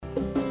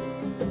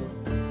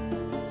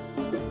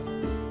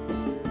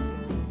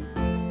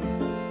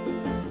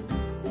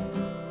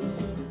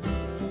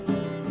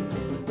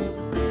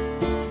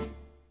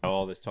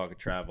this talk of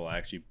travel, I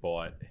actually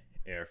bought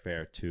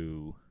airfare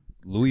to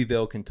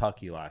Louisville,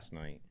 Kentucky last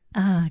night.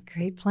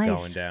 Great place.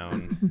 Going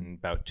down in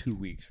about 2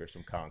 weeks for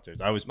some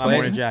concerts. I was My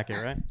morning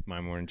jacket, right?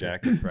 My morning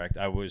jacket, correct.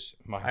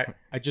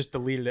 I just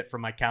deleted it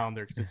from my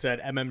calendar because it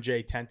said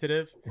MMJ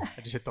tentative.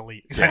 I just hit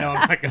delete because I know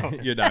I'm not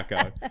going. You're not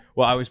going.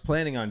 Well, I was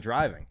planning on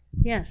driving.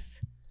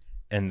 Yes.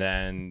 And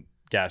then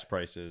gas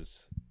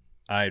prices,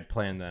 I had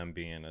planned them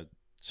being a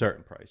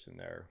certain price, and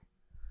they're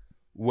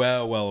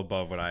well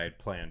above what I had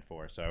planned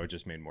for. So it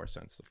just made more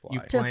sense to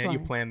fly. You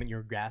plan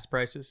your gas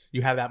prices?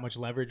 You have that much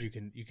leverage? You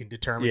can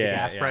determine the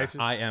gas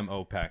prices? I am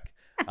OPEC.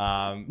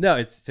 No,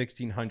 it's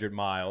 1,600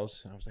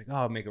 miles. I was like,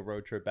 I'll make a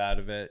road trip out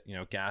of it. You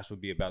know, gas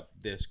would be about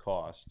this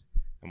cost.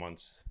 And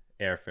once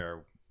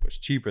airfare was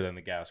cheaper than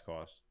the gas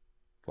cost,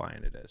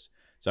 flying it is.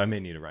 So I may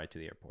need a ride to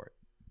the airport.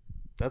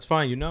 That's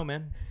fine. You know,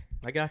 man.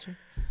 I got you.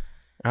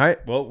 All right.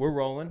 Well, we're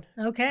rolling.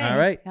 Okay. All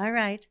right. All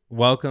right.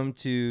 Welcome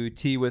to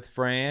Tea with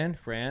Fran.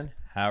 Fran,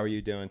 how are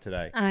you doing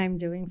today? I'm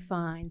doing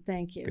fine.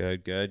 Thank you.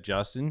 Good.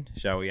 Justin,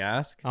 shall we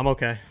ask? I'm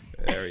okay.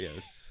 There he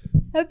is.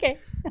 Okay.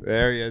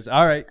 There he is.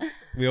 All right.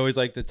 We always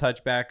like to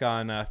touch back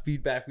on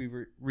feedback we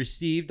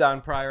received on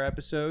prior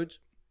episodes.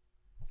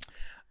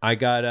 I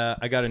got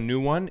a new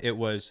one. It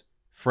was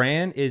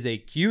Fran is a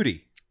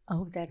cutie.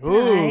 Oh, that's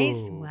Ooh.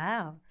 Nice.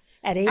 Wow.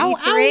 At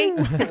 83.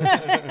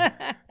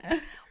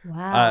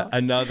 Wow.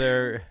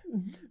 Another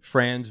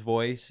Fran's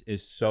voice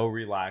is so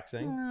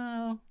relaxing.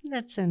 Oh,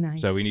 that's so nice.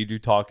 So we need you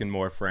talking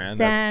more, Fran.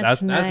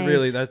 That's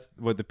nice. That's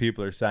what the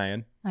people are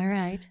saying. All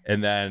right.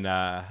 And then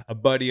a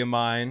buddy of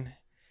mine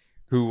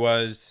who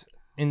was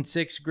in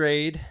 6th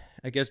grade,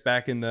 I guess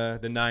back in the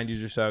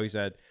 90s or so, he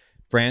said,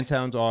 Fran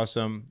sounds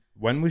awesome.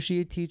 When was she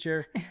a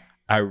teacher?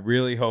 I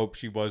really hope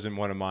she wasn't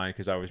one of mine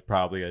because I was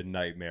probably a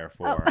nightmare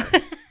for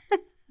her.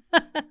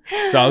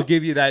 So I'll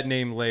give you that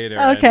name later.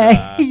 Okay.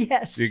 And,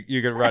 yes.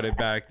 You can run it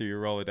back through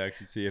your Rolodex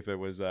and see if it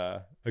was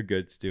a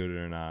good student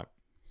or not.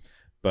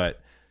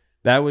 But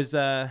that was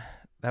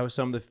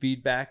some of the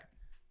feedback.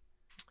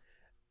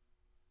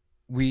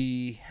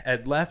 We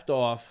had left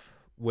off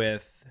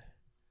with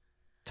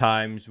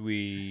times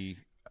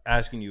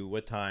asking you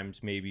what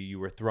times maybe you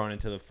were thrown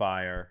into the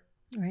fire.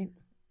 Right.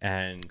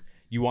 And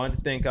you wanted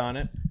to think on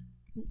it.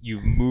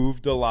 You've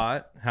moved a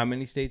lot. How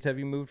many states have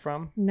you moved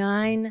from?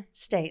 9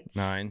 states.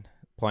 9.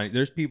 Plenty.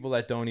 There's people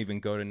that don't even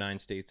go to 9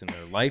 states in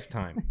their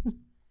lifetime.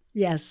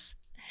 Yes.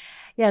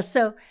 Yes.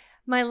 So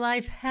my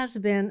life has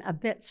been a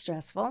bit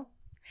stressful.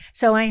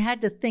 So I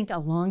had to think a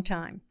long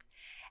time.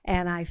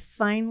 And I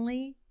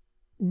finally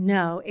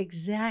know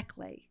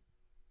exactly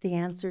the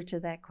answer to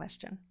that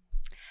question.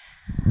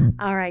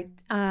 All right.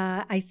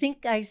 I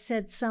think I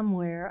said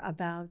somewhere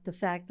about the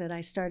fact that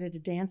I started a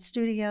dance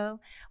studio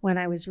when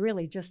I was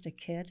really just a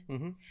kid.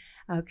 Mm-hmm.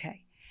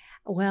 Okay.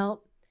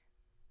 Well,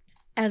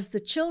 as the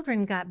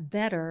children got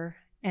better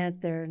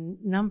at their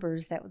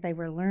numbers that they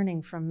were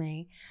learning from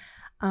me,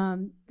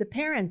 the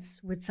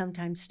parents would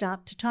sometimes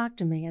stop to talk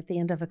to me at the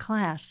end of a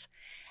class.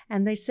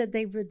 And they said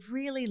they would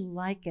really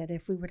like it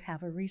if we would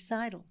have a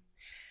recital.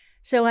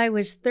 So I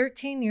was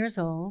 13 years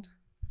old,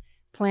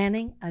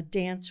 planning a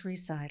dance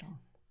recital.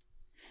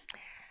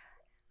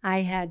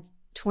 I had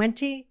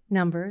 20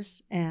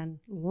 numbers and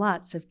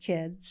lots of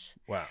kids.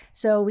 Wow.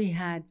 So we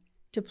had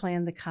to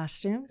plan the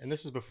costumes. And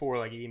this is before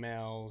like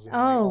emails and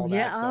all that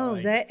that.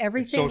 stuff. Like,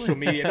 Everything. social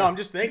media. No, I'm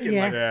just thinking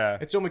Yeah.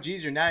 it's so much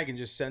easier now. You can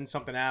just send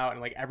something out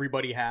and like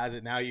everybody has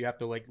it. Now you have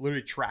to like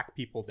literally track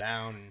people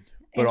down.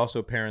 But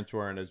also parents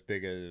weren't as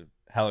big a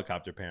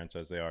helicopter parents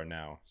as they are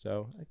now.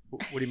 So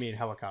What do you mean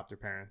helicopter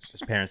parents?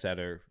 there's parents that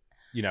are,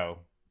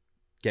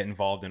 get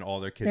involved in all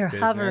their kids' They're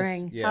business.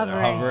 hovering, Yeah, they're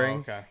hovering. hovering. Oh,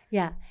 okay.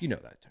 Yeah. You know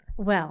that term.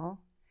 Well,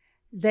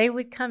 they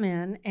would come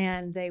in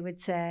and they would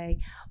say,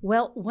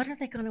 well, what are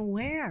they going to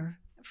wear,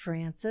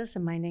 Frances?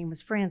 And my name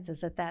was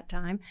Frances at that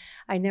time.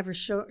 I never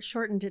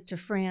shortened it to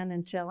Fran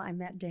until I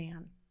met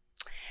Dan.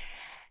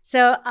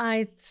 So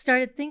I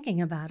started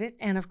thinking about it.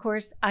 And of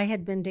course, I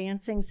had been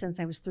dancing since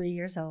I was 3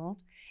 years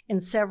old in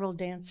several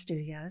dance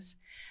studios.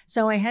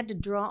 So I had to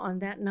draw on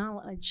that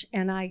knowledge.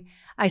 And I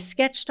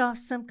sketched off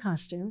some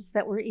costumes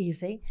that were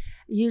easy,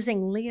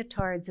 using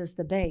leotards as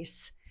the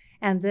base.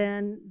 And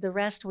then the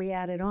rest we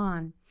added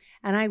on.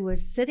 And I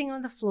was sitting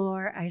on the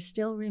floor. I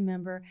still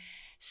remember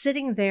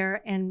sitting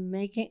there and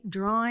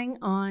drawing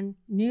on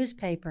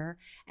newspaper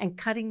and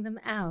cutting them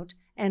out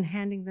and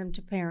handing them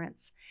to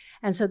parents.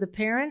 And so the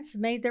parents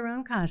made their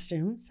own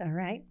costumes, all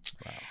right?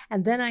 Wow.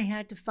 And then I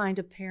had to find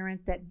a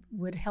parent that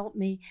would help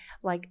me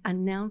like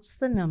announce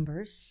the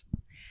numbers.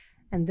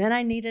 And then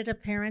I needed a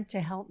parent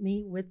to help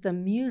me with the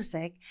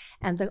music.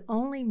 And the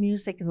only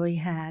music we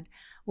had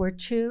were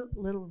 2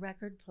 little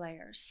record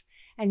players.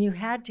 And you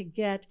had to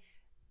get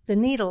the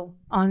needle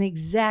on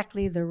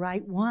exactly the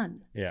right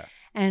one. Yeah.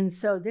 And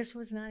so this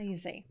was not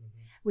easy.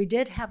 We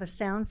did have a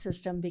sound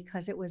system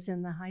because it was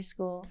in the high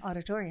school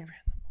auditorium.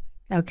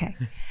 Okay.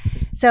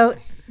 So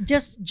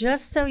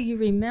just so you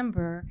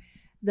remember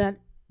that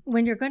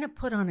when you're going to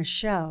put on a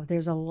show,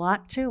 there's a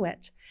lot to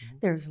it.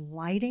 There's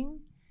lighting,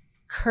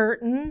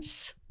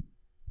 curtains,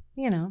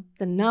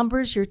 the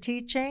numbers you're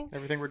teaching.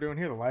 Everything we're doing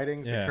here, the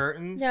lightings, Yeah. the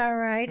curtains. Yeah,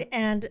 right.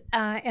 And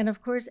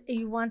of course,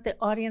 you want the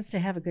audience to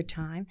have a good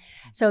time.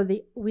 So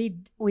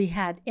we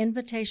had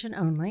invitation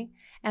only,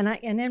 and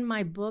in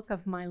my book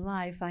of my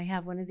life, I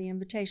have one of the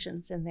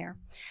invitations in there.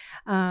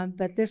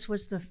 But this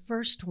was the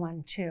first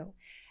one too,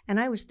 and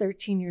I was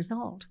 13 years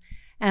old,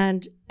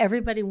 and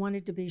everybody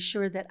wanted to be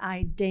sure that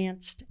I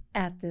danced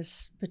at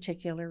this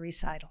particular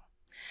recital.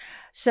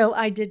 So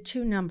I did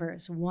 2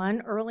 numbers,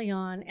 one early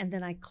on, and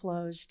then I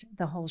closed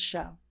the whole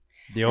show.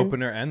 The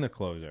opener and the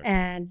closer.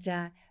 And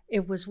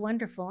it was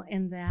wonderful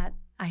in that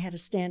I had a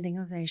standing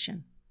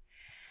ovation.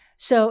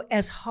 So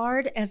as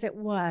hard as it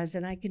was,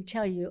 and I can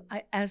tell you,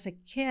 as a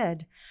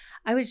kid,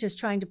 I was just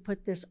trying to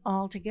put this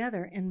all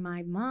together in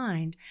my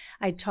mind.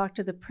 I talked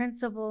to the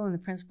principal, and the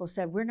principal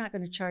said, we're not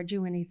going to charge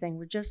you anything.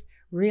 We're just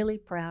really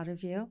proud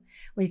of you.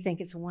 We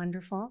think it's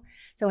wonderful.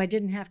 So I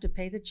didn't have to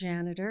pay the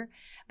janitor,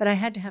 but I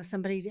had to have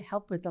somebody to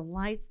help with the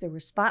lights. There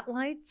were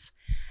spotlights.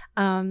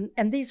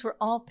 And these were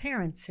all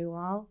parents who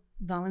all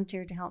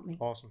volunteered to help me.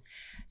 Awesome.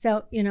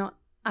 So,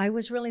 I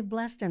was really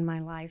blessed in my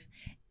life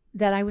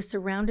that I was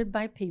surrounded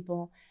by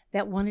people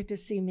that wanted to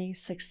see me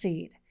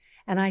succeed.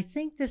 And I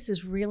think this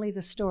is really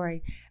the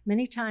story.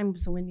 Many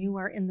times when you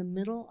are in the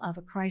middle of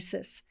a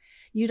crisis,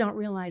 you don't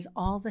realize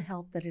all the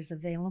help that is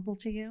available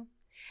to you.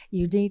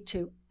 You need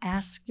to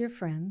ask your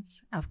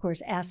friends, of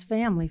course, ask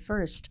family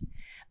first,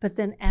 but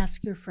then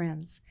ask your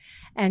friends,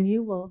 and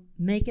you will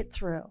make it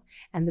through.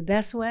 And the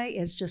best way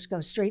is just go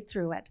straight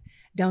through it.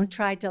 Don't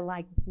try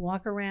to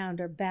walk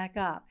around or back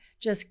up.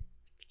 Just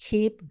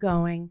keep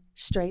going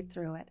straight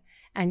through it,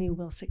 and you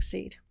will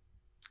succeed.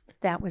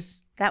 That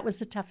was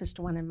the toughest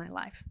one in my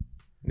life.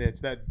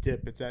 It's that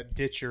dip, it's that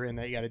ditch you're in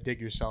that you got to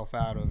dig yourself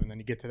out of, and then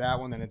you get to that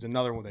one, then it's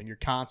another one, then you're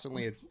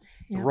constantly, it's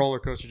a roller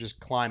coaster just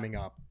climbing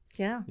up.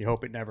 Yeah. You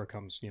hope it never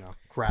comes,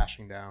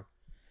 crashing down.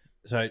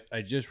 So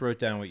I just wrote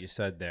down what you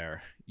said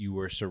there. You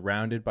were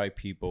surrounded by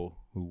people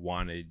who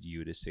wanted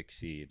you to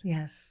succeed.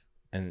 Yes.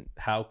 And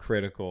how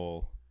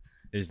critical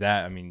is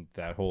that? I mean,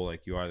 that whole,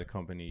 you are the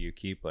company you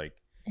keep,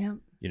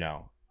 Yeah.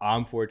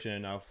 I'm fortunate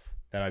enough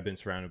that I've been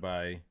surrounded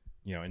by,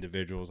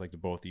 individuals like the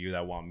both of you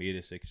that want me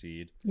to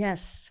succeed.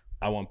 Yes.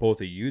 I want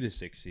both of you to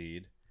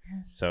succeed.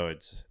 Yes. So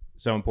it's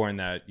so important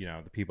that,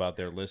 the people out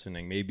there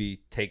listening,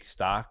 maybe take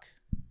stock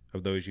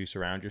of those you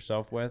surround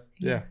yourself with.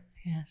 Yeah.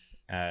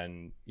 Yes.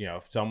 And,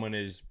 if someone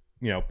is,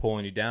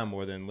 pulling you down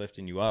more than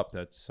lifting you up,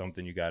 that's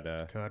something you got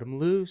to Cut them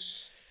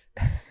loose.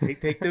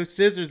 Take those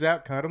scissors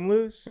out, cut them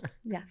loose.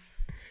 Yeah.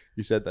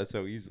 You said that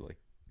so easily.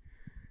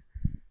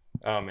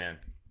 Oh, man.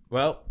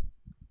 Well,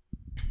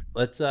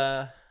 let's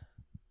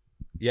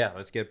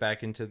get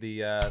back into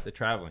the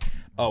traveling.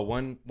 Oh,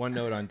 one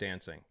note on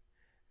dancing.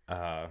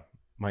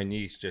 My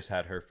niece just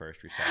had her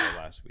first recital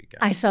last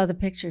weekend. I saw the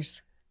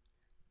pictures.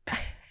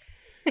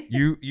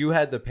 You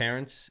had the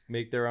parents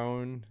make their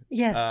own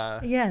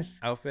yes.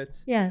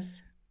 outfits?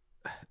 Yes.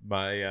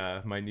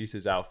 My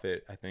niece's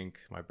outfit, I think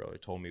my brother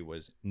told me,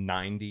 was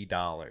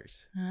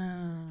 $90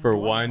 Oh. for a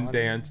lot of one money.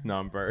 dance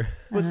number.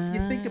 But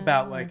you think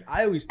about,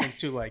 I always think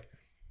too,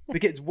 the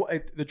kids,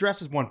 the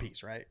dress is one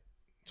piece, right?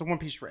 It's a one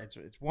piece.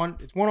 It's one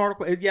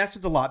article. Yes,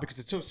 it's a lot because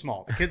it's so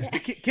small. The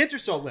kids are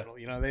so little.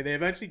 They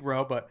eventually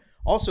grow. But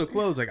also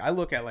clothes. I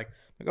look at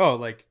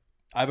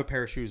I have a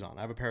pair of shoes on.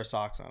 I have a pair of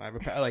socks on. I have a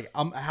pair,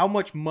 how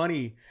much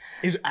money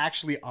is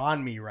actually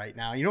on me right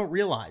now? You don't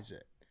realize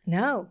it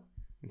No.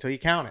 until you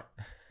count it.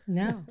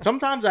 No.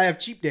 Sometimes I have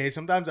cheap days.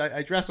 Sometimes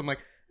I dress. I'm like,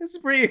 this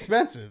is pretty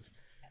expensive.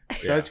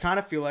 So Yeah. it's kind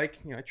of feel like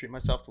I treat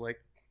myself to a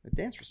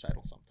dance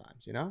recital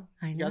sometimes. I know.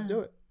 You got to do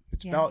it.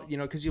 It's Yes. about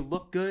because you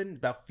look good. It's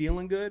about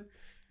feeling good.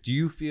 Do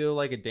you feel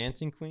like a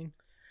dancing queen?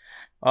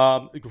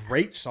 A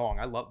great song.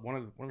 I love one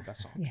of the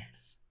best songs.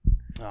 Yes.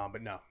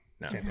 But no,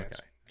 No. can't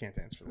dance. Can't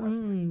dance for the life.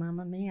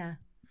 Mamma mia.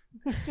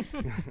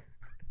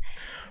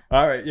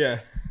 All right, yeah.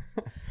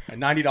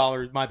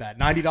 $90. My bad.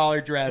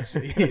 $90 dress.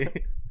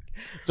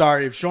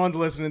 Sorry if Sean's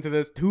listening to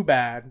this. Too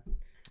bad.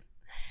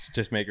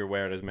 Just make her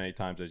wear it as many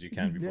times as you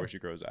can before she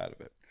grows out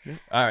of it. Yeah.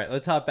 All right,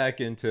 let's hop back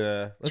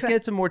into. Let's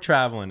get some more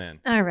traveling in.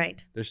 All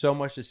right. There's so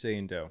much to see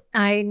and do.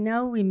 I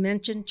know we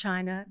mentioned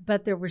China,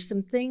 but there were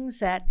some things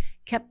that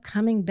kept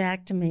coming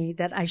back to me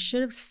that I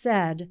should have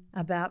said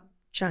about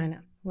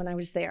China when I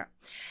was there.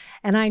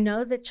 And I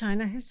know that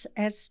China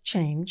has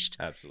changed.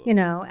 Absolutely.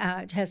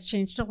 It has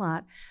changed a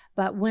lot.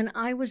 But when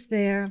I was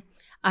there,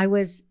 I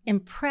was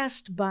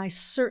impressed by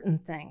certain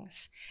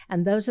things.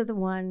 And those are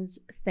the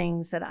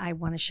things that I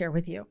want to share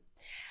with you.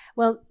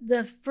 Well,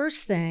 the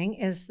first thing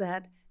is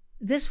that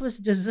this was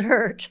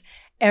dessert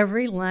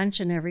every lunch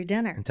and every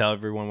dinner. And tell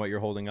everyone what you're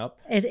holding up.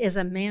 It is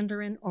a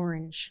mandarin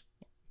orange.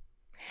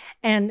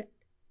 And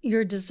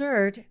your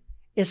dessert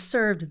is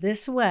served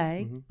this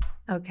way.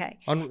 Mm-hmm. Okay.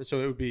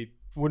 So it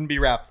wouldn't be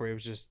wrapped for you. It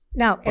was just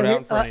No, put out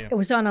in front of you. it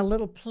was on a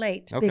little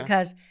plate Okay.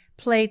 because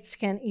plates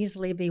can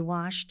easily be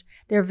washed.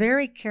 They're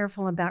very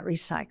careful about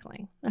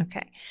recycling.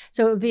 Okay.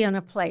 So it would be on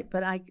a plate,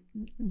 but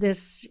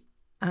this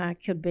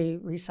could be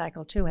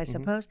recycled too, I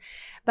suppose.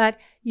 But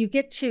you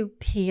get to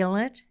peel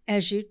it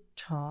as you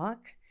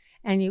talk,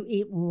 and you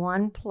eat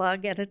one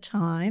plug at a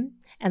time,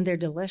 and they're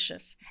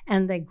delicious,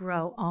 and they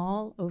grow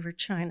all over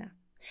China.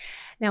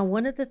 Now,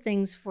 one of the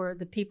things for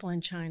the people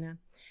in China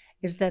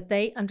is that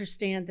they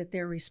understand that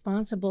they're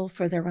responsible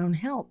for their own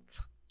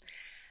health.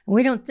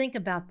 We don't think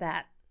about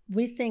that.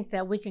 We think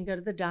that we can go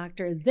to the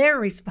doctor. They're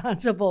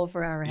responsible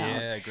for our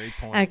health. Yeah, great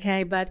point.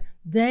 Okay, but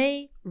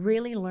they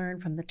really learn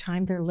from the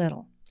time they're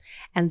little.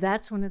 And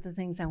that's one of the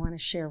things I want to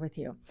share with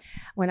you.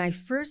 When I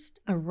first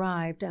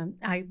arrived,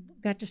 I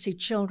got to see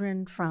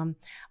children from,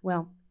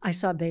 well, I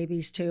saw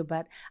babies too,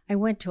 but I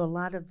went to a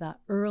lot of the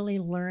early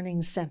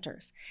learning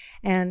centers.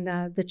 And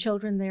the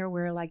children there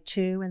were like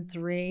 2 and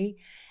 3.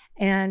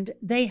 And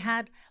they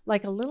had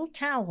like a little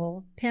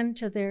towel pinned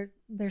to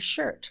their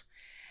shirt.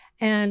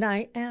 And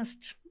I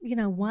asked,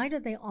 why do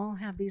they all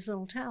have these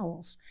little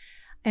towels?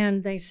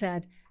 And they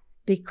said,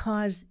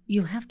 because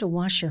you have to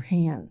wash your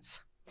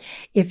hands.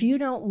 If you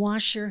don't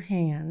wash your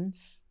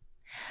hands,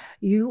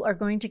 you are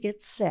going to get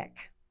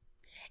sick.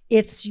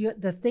 It's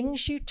the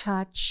things you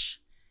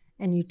touch,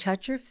 and you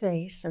touch your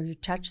face or you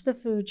touch the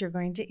food you're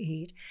going to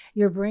eat,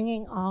 you're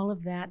bringing all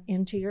of that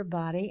into your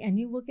body and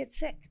you will get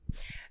sick.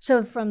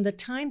 So from the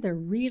time they're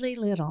really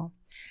little,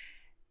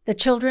 the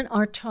children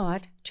are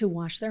taught to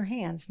wash their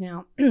hands.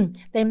 Now,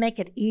 they make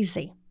it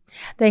easy.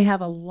 They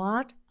have a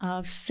lot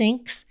of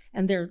sinks,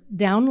 and they're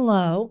down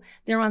low.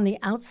 They're on the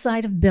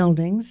outside of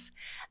buildings.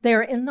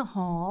 They're in the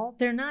hall.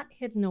 They're not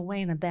hidden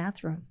away in a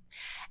bathroom.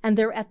 And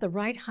they're at the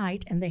right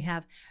height, and they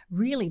have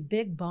really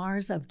big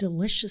bars of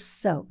delicious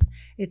soap.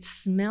 It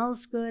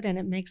smells good, and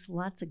it makes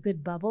lots of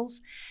good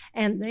bubbles.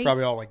 And they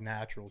probably all like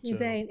natural too.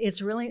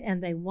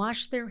 And they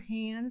wash their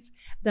hands.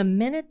 The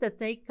minute that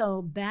they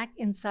go back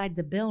inside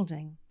the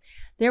building,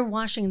 they're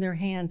washing their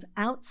hands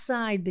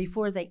outside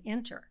before they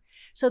enter.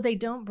 So they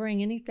don't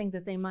bring anything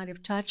that they might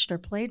have touched or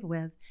played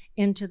with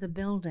into the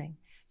building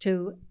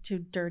to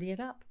dirty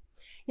it up.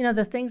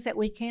 The things that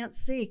we can't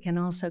see can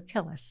also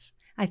kill us.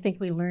 I think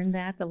we learned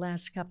that the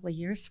last couple of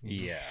years.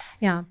 Yeah.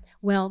 Yeah.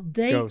 Well,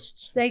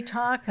 Ghosts. They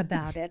talk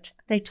about it.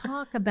 They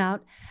talk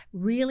about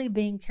really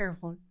being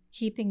careful,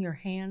 keeping your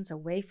hands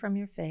away from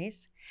your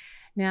face.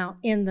 Now,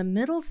 in the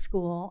middle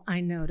school, I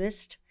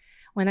noticed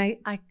when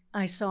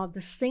I saw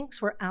the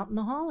sinks were out in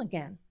the hall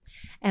again.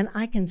 And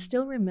I can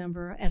still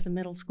remember, as a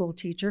middle school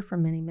teacher for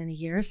many, many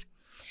years,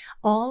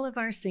 all of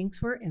our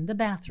sinks were in the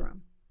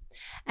bathroom.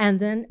 And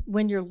then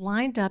when you're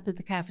lined up at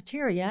the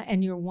cafeteria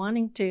and you're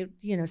wanting to,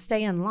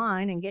 stay in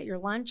line and get your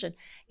lunch and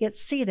get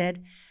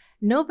seated,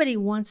 nobody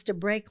wants to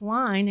break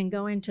line and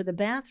go into the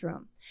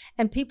bathroom.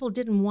 And people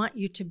didn't want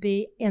you to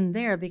be in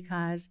there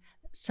because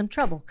some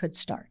trouble could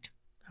start.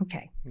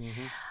 Okay.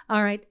 Mm-hmm.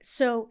 All right.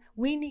 So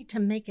we need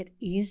to make it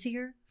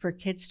easier for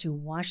kids to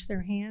wash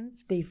their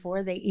hands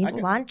before they eat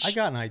lunch. I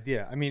got an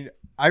idea. I mean,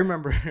 I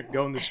remember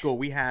going to school,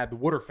 we had the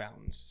water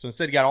fountains. So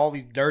instead you got all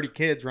these dirty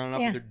kids running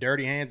up with their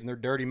dirty hands and their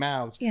dirty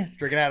mouths,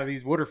 drinking out of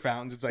these water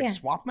fountains. It's like,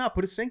 swap them out,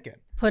 put a sink in.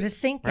 Put a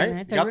sink in.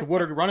 You got the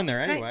water running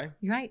there anyway.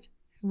 Right.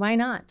 Why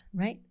not?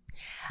 Right.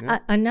 Yeah.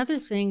 Another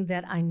thing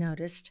that I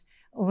noticed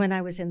when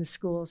I was in the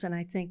schools, and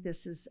I think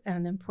this is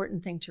an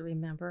important thing to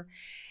remember,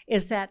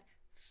 is that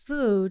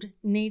food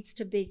needs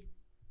to be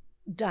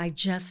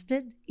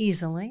digested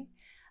easily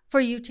for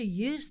you to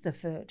use the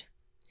food.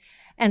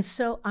 And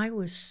so I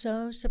was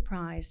so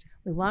surprised.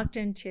 We walked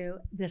into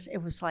this, it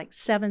was like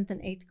 7th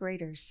and 8th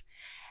graders,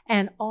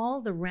 and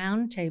all the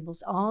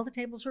the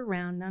tables were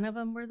round. None of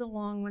them were the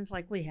long ones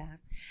like we have.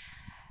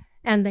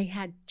 And they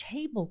had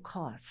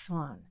tablecloths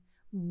on,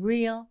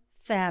 real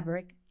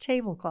fabric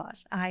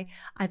tablecloths. I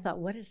thought,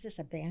 what is this,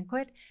 a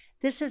banquet?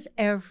 This is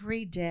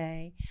every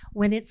day.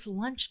 When it's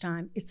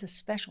lunchtime, it's a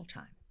special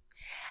time.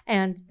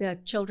 And the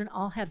children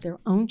all have their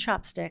own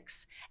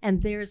chopsticks,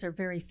 and theirs are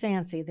very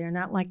fancy. They're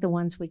not like the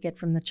ones we get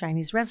from the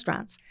Chinese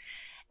restaurants.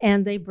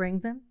 And they bring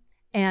them,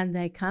 and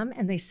they come,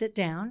 and they sit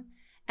down,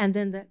 and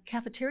then the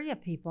cafeteria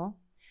people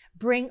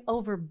bring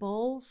over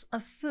bowls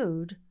of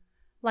food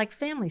like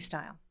family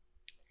style.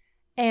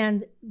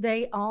 And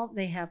they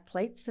have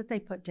plates that they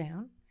put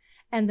down,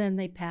 and then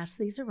they pass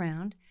these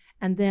around.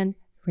 And then,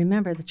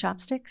 remember the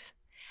chopsticks?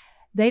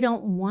 They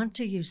don't want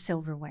to use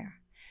silverware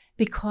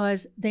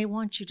because they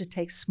want you to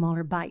take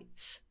smaller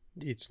bites.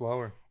 Eat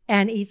slower.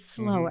 And eat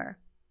slower.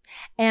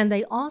 Mm-hmm. And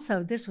they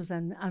also, this was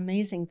an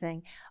amazing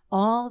thing,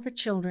 all the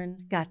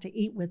children got to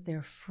eat with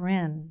their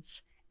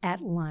friends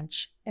at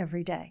lunch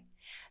every day.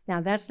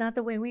 Now, that's not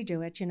the way we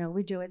do it.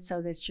 We do it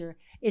so that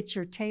it's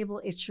your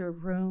table, it's your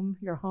room,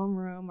 your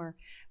homeroom, or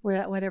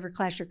whatever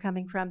class you're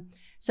coming from,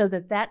 so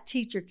that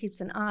teacher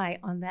keeps an eye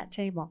on that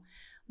table.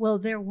 Well,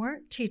 there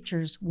weren't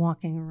teachers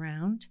walking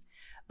around,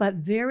 but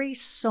very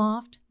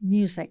soft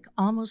music,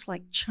 almost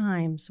like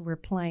chimes, were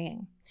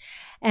playing.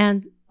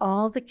 And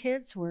all the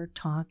kids were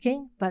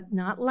talking, but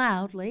not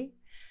loudly,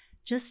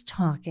 just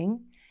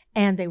talking.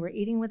 And they were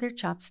eating with their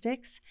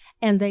chopsticks,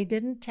 and they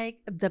didn't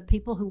take, the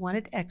people who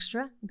wanted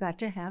extra got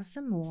to have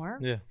some more.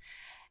 Yeah.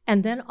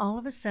 And then all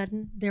of a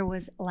sudden there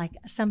was like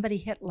somebody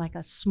hit like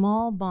a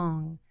small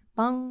bong,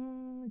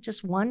 bong,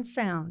 just one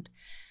sound.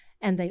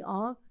 And they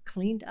all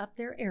cleaned up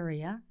their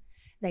area.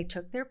 They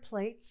took their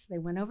plates. They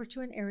went over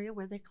to an area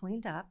where they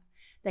cleaned up.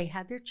 They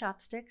had their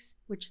chopsticks,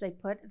 which they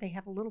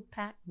have a little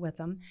pack with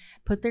them.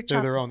 Put their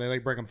chopsticks. They're their own. They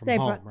like bring them from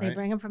home, right? They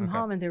bring them from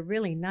home, and they're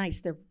really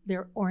nice.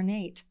 They're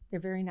ornate. They're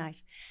very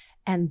nice.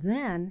 And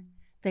then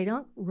they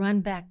don't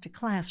run back to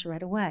class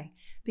right away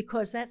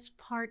because that's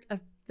part of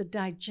the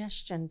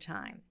digestion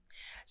time.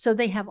 So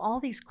they have all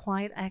these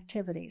quiet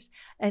activities.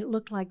 It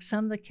looked like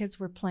some of the kids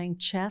were playing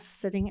chess,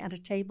 sitting at a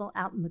table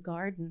out in the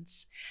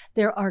gardens.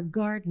 There are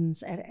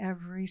gardens at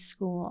every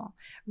school,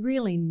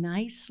 really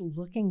nice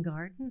looking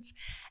gardens.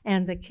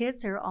 And the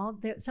kids are all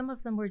there. Some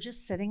of them were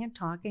just sitting and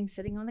talking,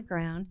 sitting on the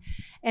ground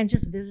and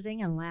just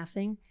visiting and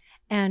laughing.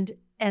 And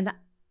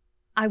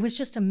I was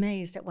just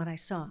amazed at what I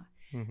saw.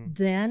 Mm-hmm.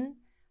 Then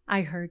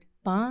I heard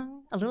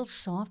bong, a little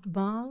soft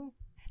bong,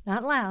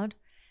 not loud.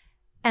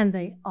 And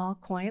they all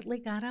quietly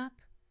got up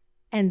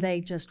and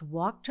they just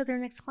walked to their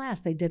next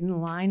class. They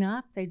didn't line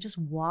up. They just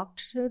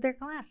walked to their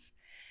class.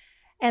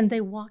 And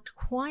they walked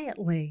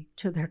quietly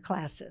to their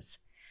classes.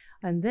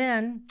 And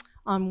then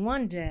on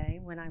one day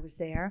when I was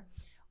there,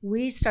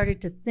 we started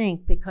to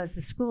think, because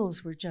the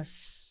schools were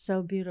just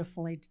so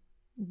beautifully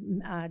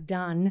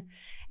done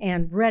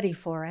and ready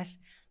for us,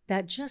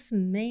 that just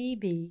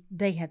maybe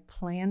they had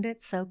planned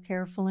it so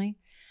carefully.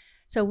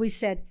 So we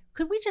said,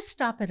 could we just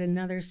stop at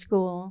another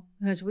school?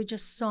 Because we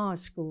just saw a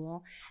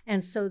school.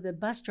 And so the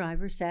bus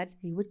driver said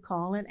he would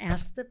call and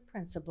ask the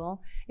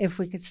principal if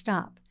we could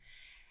stop.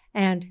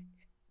 And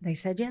they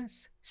said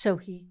yes. So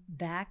he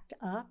backed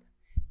up,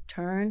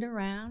 turned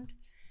around,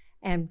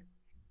 and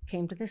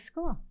came to this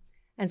school.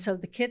 And so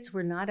the kids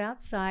were not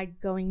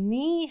outside going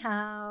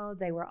ni-hao.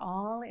 They were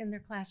all in their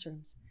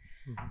classrooms.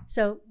 Mm-hmm.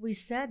 So we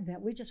said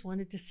that we just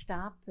wanted to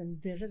stop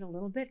and visit a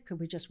little bit. Could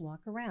we just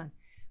walk around?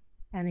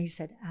 And he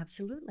said,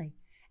 absolutely.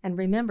 And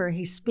remember,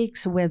 he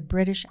speaks with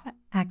British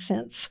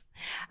accents.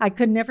 I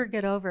could never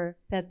get over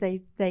that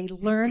they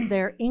learned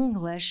their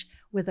English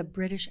with a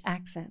British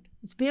accent.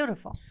 It's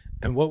beautiful.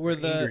 And what were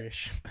the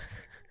English?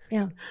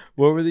 Yeah.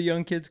 What were the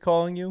young kids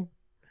calling you?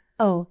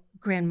 Oh,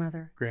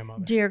 grandmother.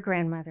 Grandmother. Dear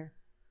grandmother.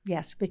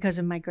 Yes, because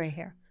of my gray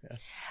hair. Yeah.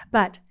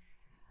 But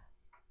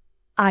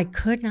I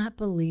could not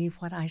believe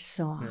what I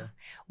saw. Yeah.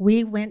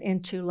 We went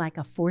into like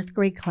a 4th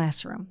grade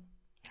classroom,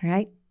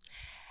 right?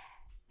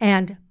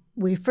 And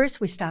we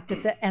stopped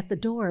at the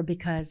door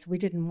because we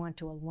didn't want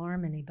to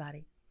alarm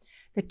anybody.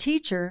 The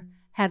teacher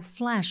had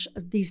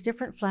these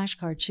different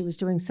flashcards. She was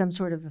doing some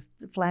sort of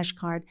a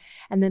flashcard,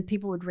 and then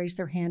people would raise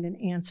their hand and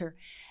answer.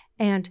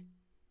 And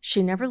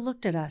she never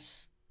looked at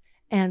us.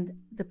 And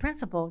the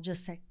principal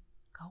just said,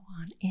 go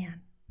on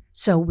in.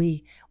 So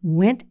we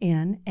went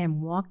in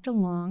and walked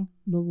along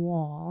the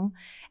wall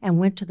and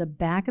went to the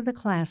back of the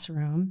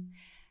classroom.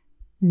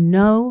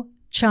 No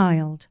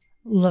child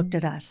looked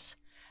at us.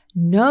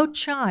 No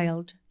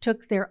child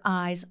took their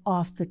eyes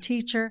off the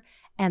teacher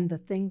and the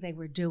thing they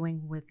were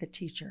doing with the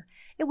teacher.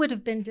 It would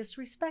have been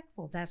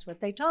disrespectful. That's what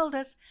they told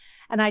us.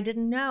 And I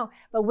didn't know.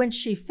 But when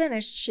she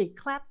finished, she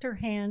clapped her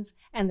hands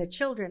and the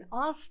children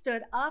all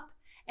stood up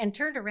and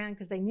turned around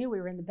because they knew we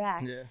were in the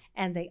back. Yeah.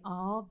 And they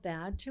all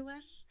bowed to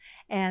us.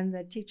 And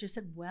the teacher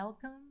said,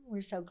 welcome.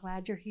 We're so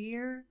glad you're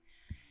here.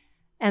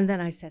 And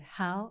then I said,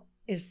 how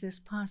is this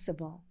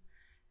possible?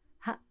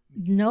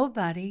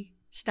 Nobody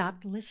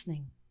stopped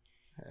listening.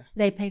 Yeah.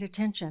 They paid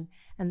attention.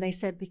 And they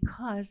said,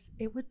 because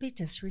it would be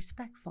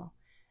disrespectful.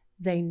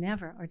 They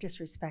never are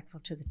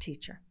disrespectful to the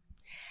teacher.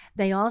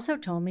 They also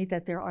told me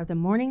that there are the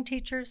morning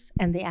teachers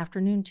and the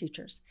afternoon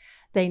teachers.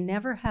 They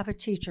never have a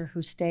teacher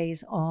who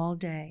stays all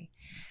day.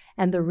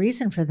 And the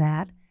reason for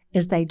that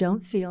is they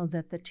don't feel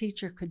that the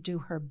teacher could do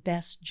her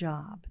best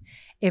job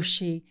if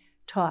she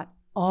taught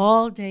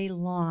all day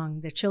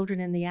long the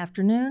children in the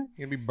afternoon.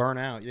 You're going to be burnt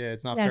out. Yeah,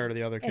 it's not fair to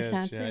the other kids. It's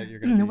not fair. You're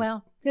gonna be,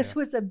 well, this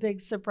was a big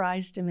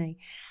surprise to me.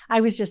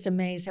 I was just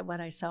amazed at what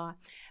I saw.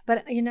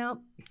 But,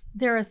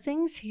 there are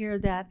things here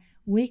that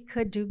we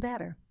could do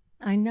better.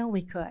 I know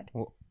we could.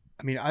 Well,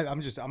 I mean,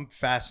 I'm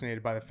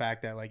fascinated by the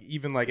fact that, like,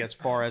 even like as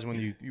far as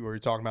when you were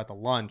talking about the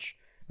lunch,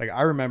 like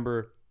I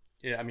remember,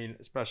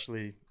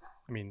 especially,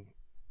 pretty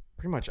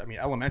much,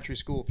 elementary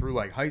school through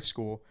like high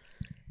school,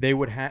 they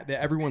would have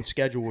everyone's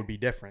schedule would be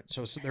different.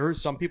 So there were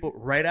some people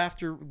right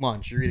after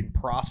lunch, you're eating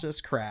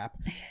processed crap,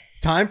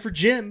 time for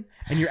gym,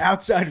 and you're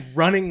outside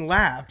running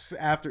laps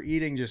after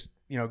eating just,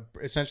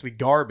 essentially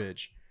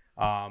garbage.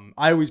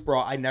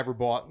 I never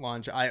bought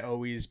lunch. I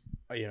always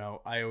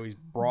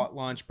brought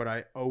lunch, but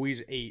I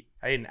ate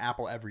an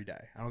apple every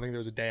day. I don't think there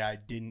was a day I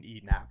didn't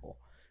eat an apple.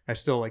 I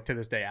still like to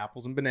this day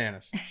apples and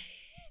bananas.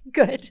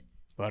 Good.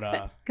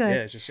 But good.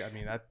 Yeah, it's just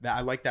that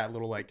I like that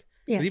little like.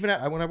 Yes. Even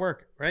when I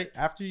work, right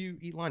after you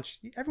eat lunch,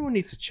 everyone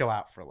needs to chill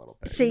out for a little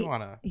bit. See,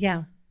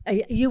 yeah,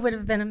 you would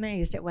have been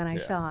amazed at what I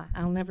saw.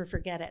 I'll never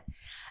forget it.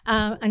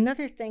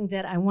 Another thing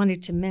that I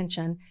wanted to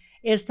mention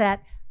is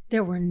that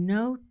there were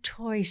no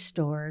toy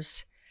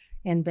stores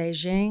in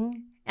Beijing,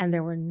 and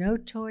there were no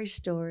toy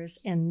stores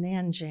in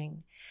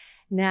Nanjing.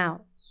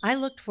 Now, I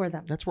looked for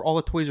them. That's where all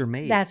the toys are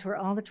made. That's where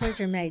all the toys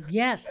are made.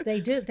 Yes,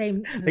 they do. They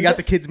got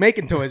the kids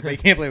making toys, but you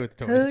can't play with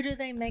the toys. Who do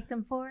they make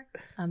them for?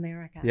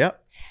 America.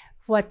 Yep.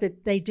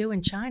 they do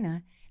in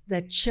China,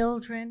 the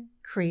children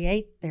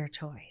create their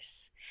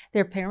toys.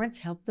 Their parents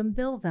help them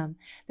build them.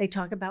 They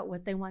talk about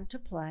what they want to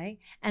play,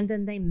 and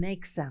then they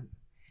make them.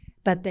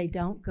 But they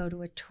don't go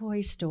to a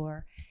toy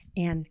store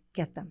and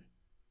get them.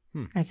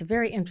 That's a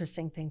very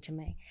interesting thing to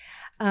me.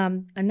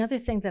 Another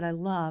thing that I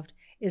loved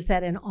is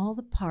that in all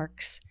the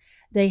parks,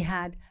 they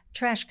had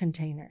trash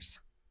containers,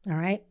 all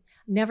right?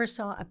 Never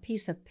saw a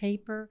piece of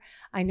paper.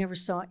 I never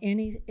saw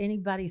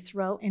anybody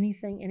throw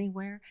anything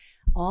anywhere.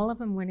 All of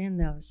them went in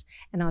those,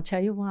 and I'll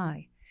tell you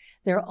why.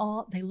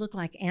 They look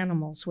like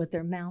animals with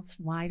their mouths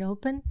wide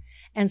open,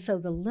 and so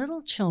the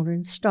little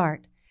children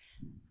start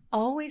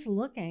always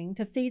looking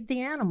to feed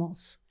the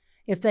animals.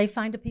 If they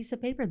find a piece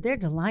of paper, they're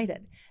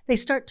delighted. They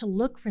start to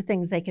look for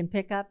things they can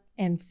pick up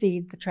and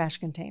feed the trash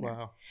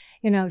container.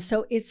 Wow.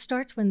 So it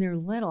starts when they're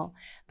little,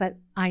 but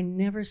I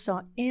never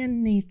saw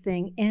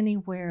anything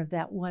anywhere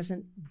that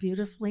wasn't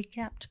beautifully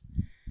kept,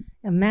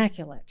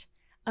 immaculate.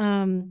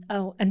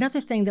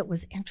 Another thing that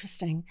was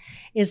interesting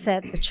is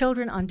that the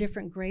children on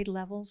different grade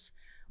levels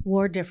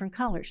wore different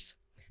colors.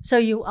 So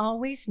you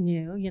always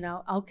knew,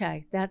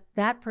 okay,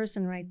 that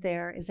person right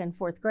there is in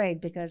 4th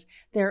grade because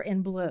they're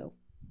in blue.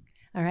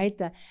 All right,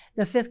 the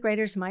 5th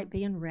graders might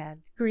be in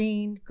red,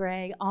 green,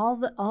 gray, all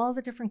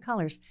the different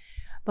colors.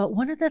 But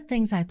one of the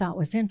things I thought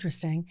was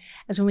interesting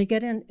is when we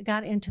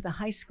got into the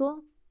high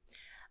school,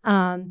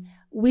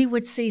 we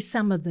would see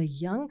some of the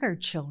younger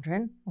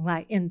children,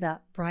 like in the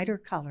brighter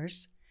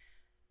colors,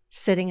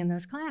 sitting in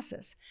those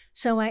classes.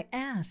 So I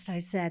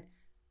said,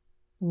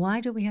 why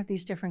do we have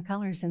these different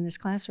colors in this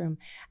classroom?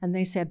 And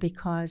they said,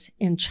 because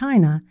in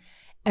China,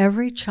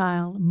 every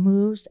child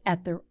moves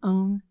at their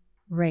own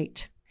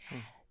rate.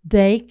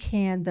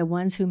 The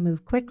ones who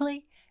move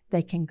quickly,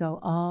 they can go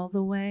all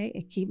the way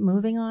and keep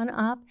moving on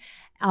up,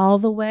 all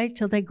the way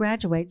till they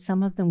graduate.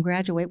 Some of them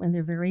graduate when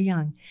they're very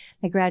young.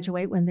 They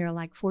graduate when they're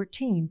like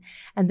 14,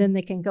 and then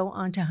they can go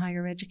on to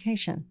higher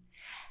education.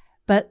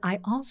 But I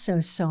also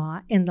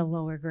saw in the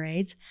lower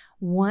grades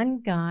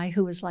one guy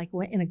who was like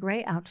in a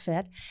gray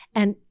outfit,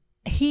 and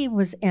he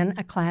was in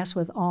a class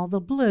with all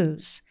the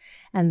blues.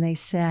 And they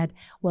said,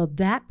 well,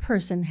 that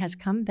person has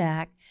come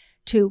back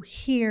to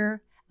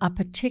hear a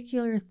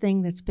particular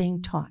thing that's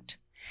being taught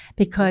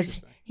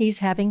because he's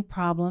having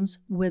problems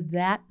with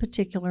that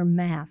particular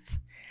math.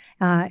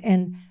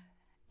 And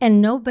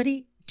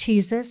nobody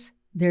teases.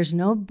 There's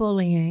no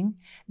bullying.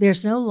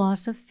 There's no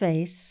loss of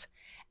face.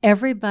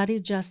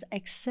 Everybody just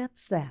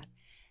accepts that.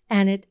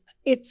 And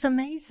it's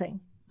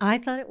amazing. I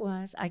thought it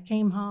was. I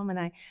came home and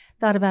I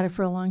thought about it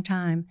for a long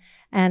time.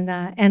 And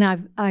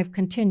I've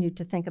continued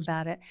to think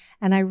about it.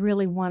 And I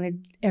really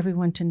wanted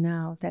everyone to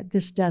know that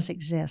this does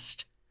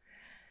exist.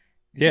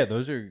 Yeah,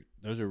 those are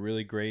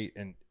really great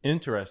and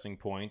interesting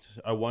points.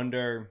 I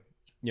wonder,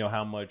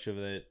 how much of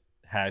it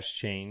has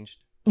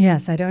changed.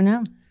 Yes, I don't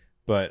know.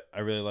 But I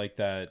really like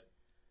that,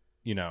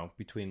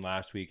 between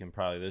last week and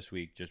probably this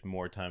week, just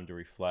more time to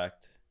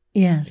reflect.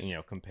 Yes.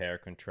 And, compare,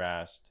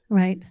 contrast.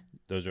 Right.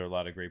 Those are a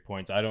lot of great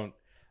points. I don't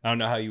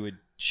know how you would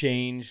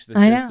change the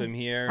system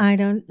here. I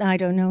don't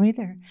know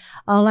either.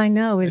 All I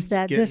know is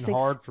that this is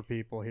hard for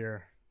people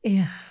here.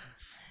 Yeah,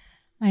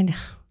 I know.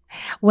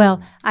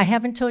 Well, I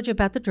haven't told you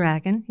about the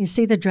dragon. You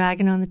see the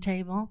dragon on the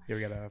table? Here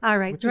we got all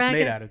right, what's dragon,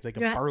 this made out? It's like a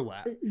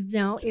burlap.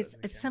 No, it's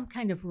some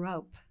kind of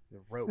rope.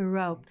 A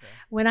rope. Okay.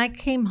 When I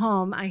came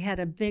home, I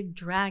had a big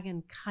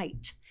dragon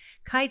kite.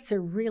 Kites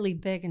are really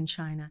big in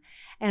China.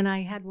 And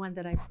I had one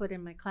that I put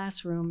in my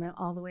classroom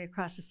all the way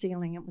across the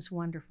ceiling. It was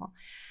wonderful.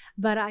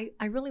 But I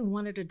really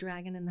wanted a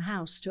dragon in the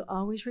house to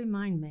always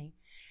remind me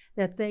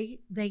that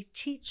they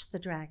teach the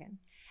dragon.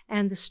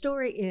 And the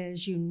story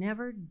is you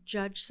never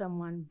judge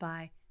someone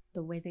by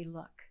the way they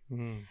look.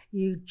 Mm.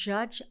 You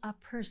judge a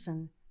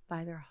person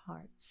by their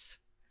hearts,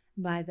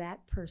 by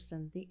that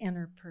person, the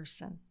inner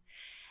person.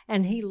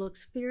 And he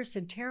looks fierce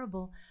and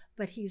terrible,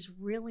 but he's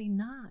really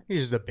not. He's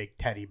just a big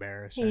teddy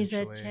bear, essentially. He's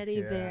a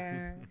teddy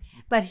bear.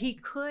 But he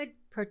could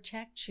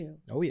protect you.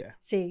 Oh, yeah.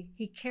 See,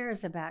 he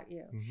cares about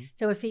you. Mm-hmm.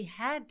 So if he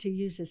had to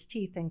use his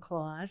teeth and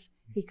claws,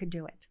 he could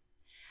do it.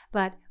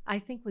 But I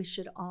think we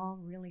should all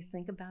really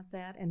think about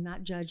that and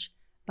not judge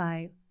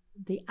by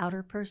the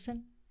outer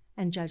person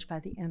and judge by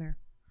the inner.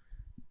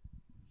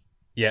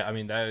 Yeah, I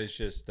mean, that is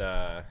just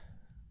a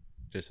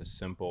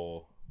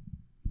simple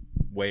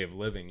way of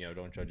living.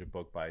 Don't judge a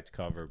book by its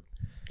cover.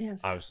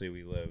 Yes. Obviously,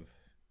 we live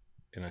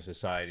in a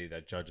society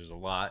that judges a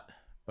lot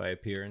by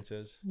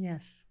appearances.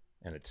 Yes.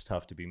 And it's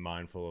tough to be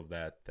mindful of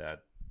that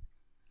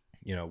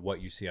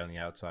what you see on the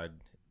outside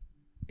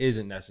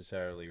isn't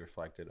necessarily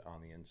reflected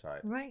on the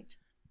inside. Right.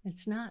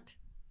 It's not.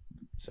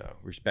 So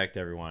respect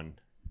everyone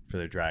for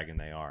the dragon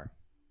they are.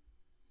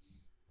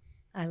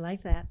 I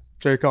like that.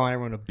 So you're calling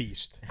everyone a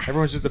beast.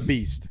 Everyone's just a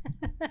beast.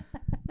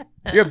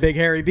 You're a big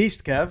hairy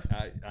beast, Kev.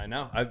 I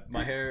know.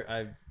 My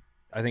hair,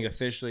 I think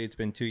officially it's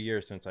been 2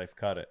 years since I've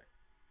cut it.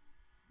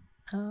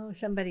 Oh,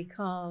 somebody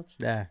called.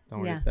 Yeah,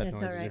 don't worry. Yeah, That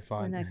that's noise all right. is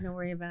fine. We're not going to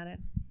worry about it.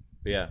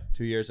 But yeah,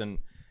 2 years. And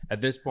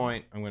at this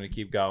point, I'm going to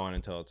keep going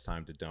until it's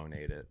time to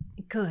donate it.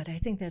 Good. I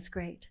think that's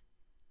great.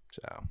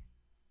 So,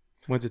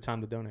 When's the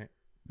time to donate?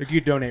 Like, you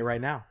could donate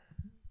right now.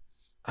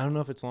 I don't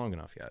know if it's long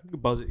enough yet. You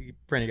could buzz it.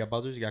 Fran, you got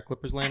buzzers? You got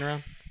clippers laying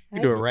around? You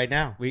can do it right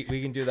now. We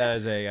can do that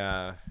as a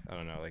I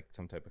don't know, like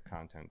some type of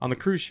content On the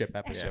piece. cruise ship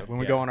episode. Yeah, When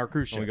we yeah. go on our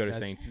cruise ship.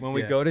 When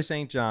we That's- go to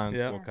St. John's,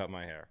 Yeah. we'll cut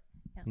my hair.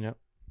 Yep.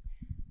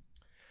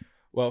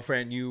 Well,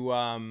 Fran, you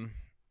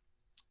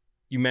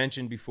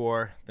mentioned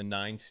before the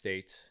 9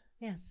 states.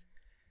 Yes.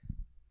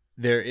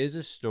 There is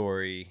a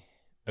story,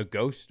 a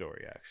ghost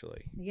story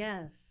actually,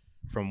 Yes.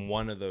 from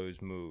one of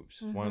those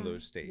moves, one of Mhm.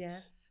 those states.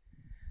 Yes.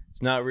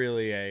 It's not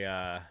really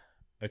a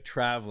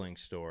traveling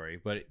story,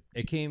 but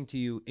it came to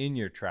you in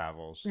your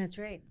travels. That's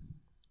right.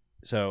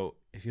 So,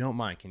 if you don't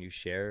mind, can you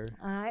share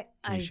I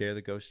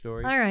the ghost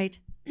story? All right.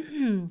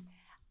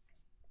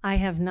 I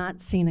have not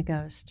seen a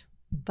ghost,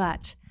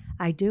 but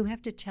I do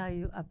have to tell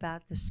you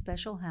about the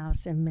special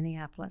house in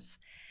Minneapolis.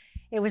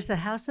 It was the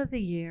house of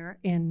the year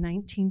in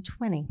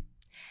 1920,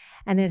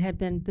 and it had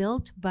been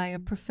built by a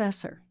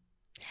professor.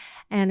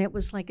 And it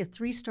was like a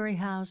 3-story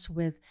house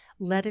with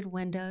leaded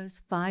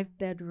windows, 5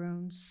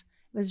 bedrooms.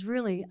 It was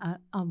really a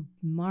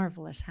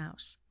marvelous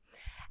house.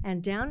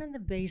 And down in the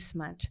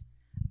basement,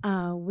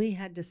 we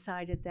had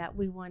decided that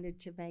we wanted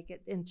to make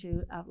it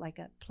into like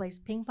a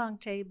ping pong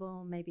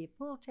table, maybe a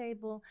pool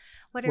table,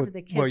 whatever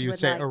the kids Well, would you would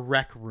say like. a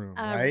rec room,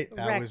 right?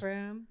 A rec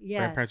room,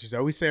 Grandparents yes. used to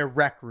always say a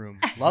rec room.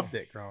 Loved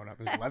it growing up.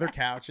 It was leather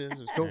couches.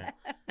 It was cool.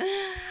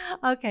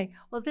 Okay,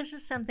 well, this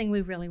is something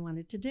we really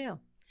wanted to do.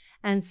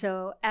 And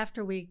so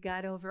after we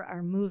got over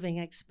our moving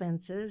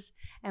expenses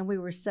and we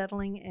were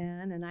settling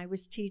in and I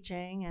was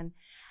teaching, and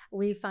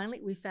we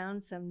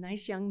found some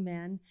nice young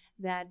men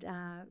that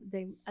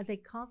they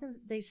called them,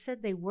 they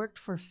said they worked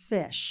for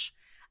Fish.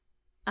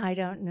 I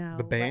don't know.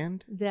 The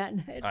band? That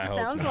it I hope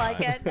sounds not. like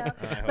it. No.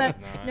 I hope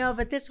But not. no,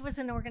 but this was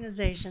an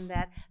organization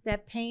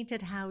that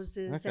painted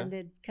houses and Okay.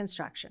 did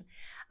construction.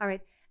 All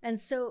right. And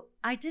so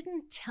I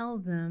didn't tell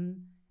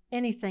them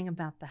anything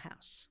about the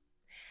house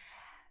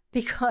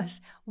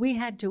because we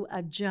had to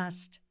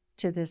adjust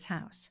to this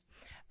house.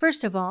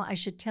 First of all, I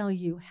should tell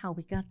you how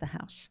we got the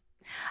house.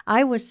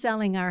 I was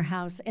selling our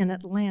house in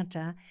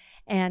Atlanta,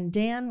 and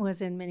Dan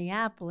was in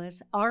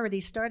Minneapolis, already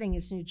starting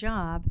his new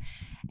job,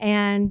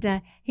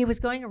 and he was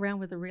going around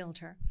with a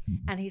realtor,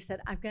 and he said,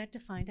 "I've got to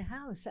find a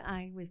house.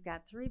 We've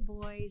got 3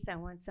 boys. I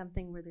want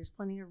something where there's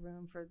plenty of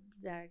room for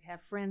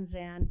have friends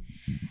in."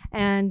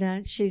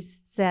 And she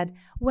said,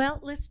 "Well,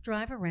 let's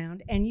drive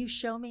around, and you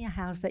show me a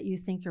house that you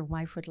think your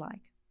wife would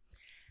like."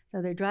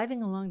 So they're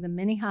driving along the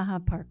Minnehaha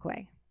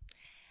Parkway,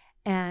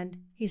 and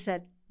he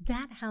said,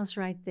 "That house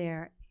right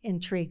there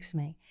intrigues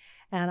me,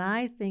 and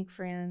I think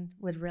Fran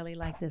would really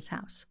like this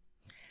house."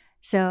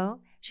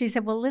 So she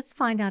said, "Well, let's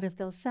find out if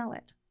they'll sell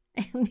it."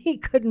 And he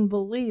couldn't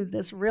believe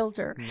this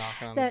realtor.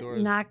 Knocking on That the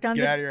doors. knocked on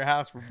Get the- out of your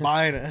house. We're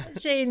buying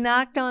it. She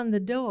knocked on the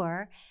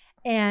door,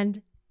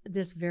 and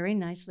this very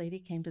nice lady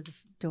came to the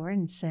door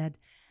and said,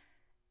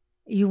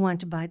 "You want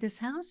to buy this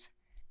house?"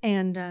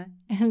 And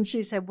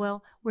she said,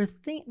 "Well,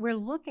 we're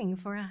looking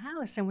for a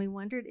house, and we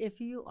wondered if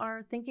you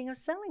are thinking of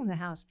selling the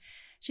house."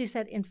 She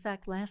said, "In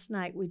fact, last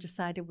night we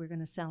decided we're going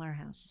to sell our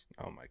house."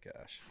 Oh my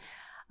gosh.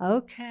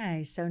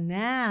 Okay, so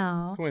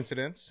now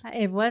Coincidence.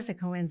 it was a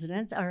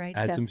coincidence. All right,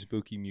 Add so some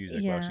spooky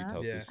music while she Yeah.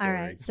 tells Yeah. the story. all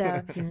right,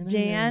 so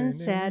Dan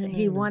said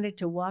he wanted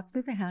to walk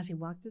through the house. He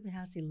walked through the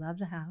house. He loved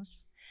the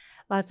house.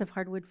 Lots of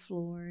hardwood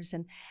floors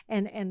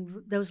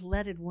and those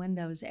leaded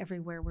windows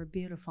everywhere were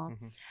beautiful.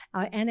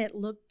 Mhm. And it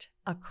looked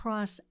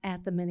across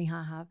at the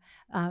Minnehaha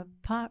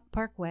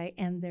Parkway,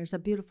 and there's a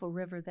beautiful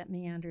river that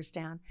meanders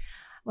down.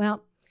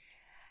 Well,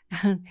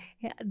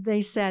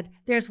 they said,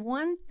 "There's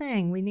one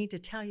thing we need to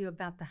tell you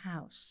about the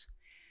house.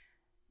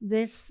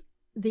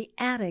 The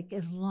attic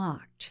is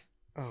locked."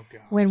 Oh,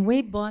 God. When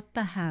we bought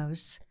the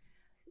house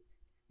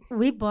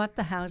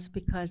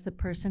because the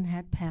person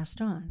had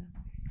passed on,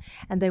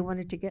 and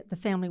the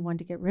family wanted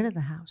to get rid of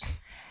the house.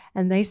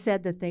 And they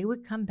said that they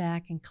would come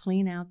back and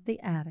clean out the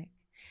attic,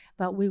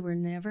 but we were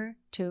never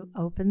to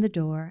open the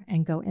door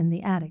and go in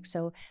the attic.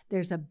 So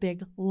there's a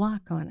big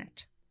lock on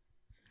it.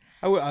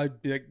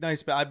 I'd be like,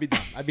 nice, but I'd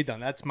be done.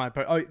 That's my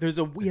part. Oh, there's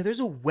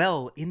a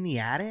well in the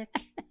attic.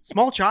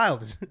 Small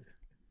child.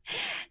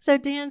 So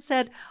Dan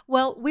said,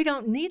 "Well, we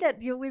don't need it.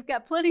 We've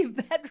got plenty of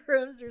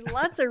bedrooms. There's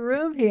lots of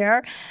room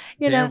here."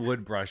 Dan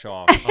would brush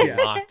off a Yeah.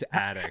 locked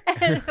attic.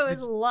 And it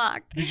was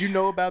locked. Did you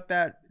know about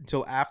that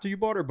until after you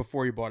bought it or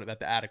before you bought it,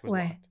 that the attic was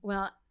locked?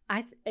 Well,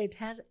 I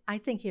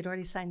think he had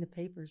already signed the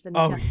papers. And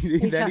Oh,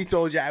 then he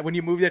told you when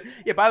you moved in.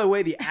 Yeah, by the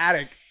way, the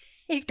attic,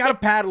 it's got a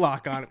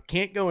padlock on it.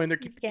 Can't go in there.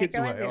 Keep the Can't kids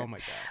go in away. there. Oh, my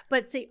God.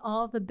 But see,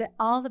 all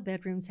the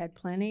bedrooms had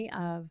plenty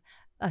of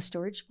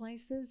storage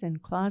places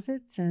and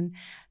closets, and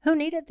who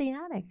needed the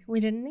attic? We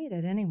didn't need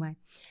it anyway.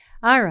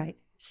 All right,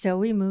 so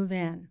we move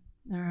in.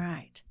 All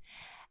right,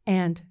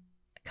 and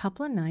a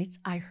couple of nights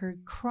I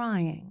heard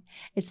crying.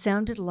 It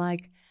sounded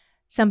like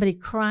somebody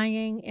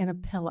crying in a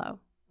pillow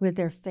with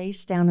their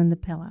face down in the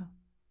pillow.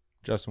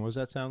 Justin, what does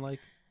that sound like?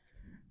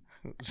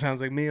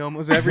 Sounds like me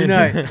almost every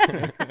night.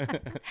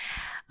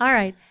 All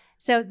right.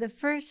 So the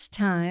first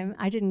time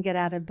I didn't get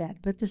out of bed,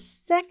 but the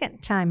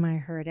second time I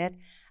heard it,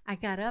 I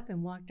got up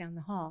and walked down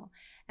the hall.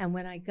 And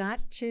when I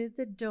got to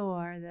the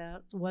door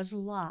that was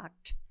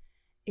locked,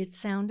 it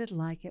sounded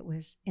like it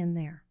was in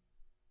there.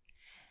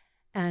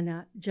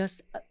 And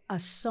just a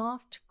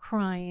soft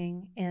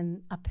crying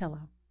in a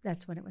pillow.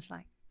 That's what it was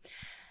like.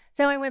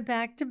 So I went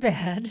back to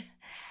bed,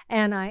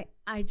 and I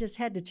just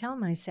had to tell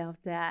myself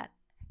that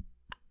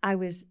I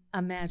was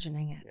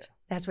imagining it. Yeah.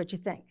 That's what you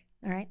think,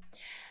 all right?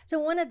 So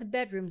one of the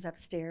bedrooms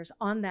upstairs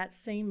on that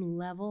same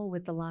level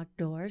with the locked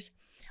doors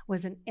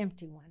was an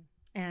empty one.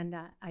 And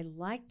I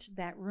liked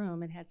that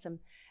room. It had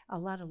a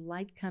lot of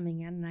light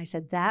coming in, and I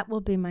said, that will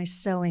be my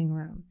sewing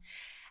room.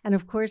 And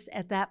of course,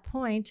 at that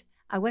point,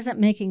 I wasn't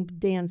making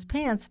Dan's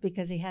pants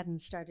because he hadn't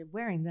started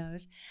wearing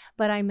those,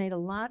 but I made a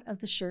lot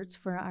of the shirts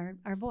for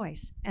our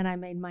boys, and I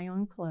made my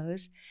own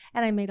clothes,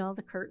 and I made all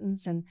the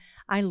curtains, and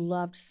I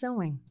loved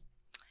sewing.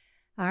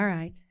 All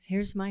right,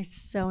 here's my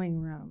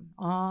sewing room,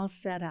 all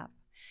set up.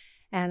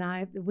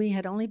 And we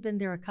had only been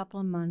there a couple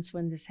of months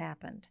when this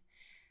happened,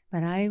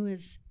 but I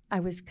was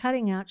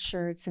cutting out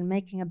shirts and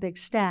making a big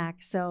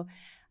stack, so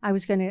I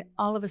was going to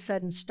all of a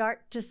sudden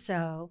start to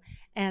sew,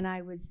 and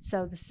I would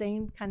sew the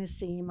same kind of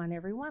seam on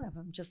every one of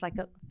them, just like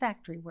a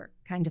factory work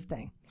kind of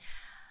thing.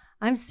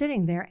 I'm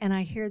sitting there, and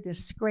I hear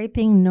this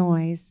scraping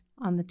noise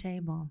on the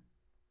table,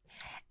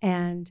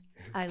 and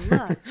I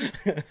look,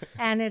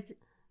 and it's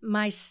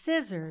my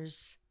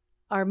scissors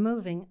are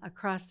moving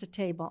across the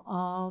table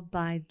all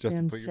by Just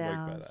themselves. to put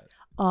your weight by that.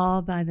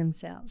 All by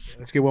themselves.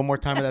 Let's get one more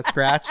time of that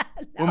scratch.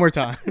 No. One more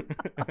time.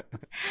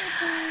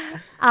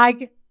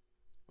 I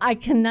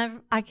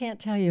can't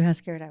tell you how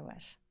scared I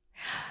was.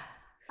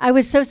 I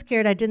was so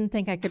scared I didn't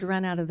think I could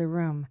run out of the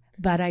room,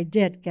 but I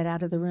did get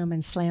out of the room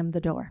and slam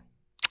the door.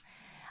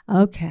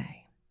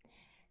 Okay.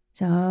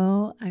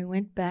 So I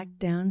went back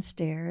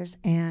downstairs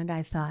and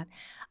I thought,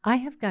 I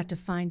have got to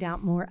find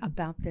out more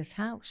about this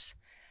house.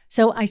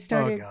 So I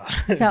started. Oh,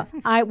 God. So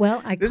I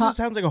This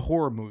sounds like a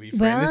horror movie,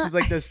 friend. Well, this is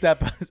like the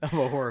step of a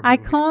horror movie. I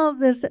called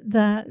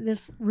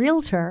this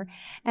realtor,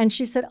 and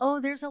she said,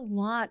 "Oh, there's a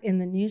lot in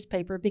the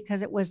newspaper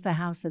because it was the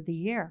house of the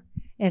year.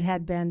 It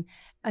had been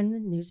in the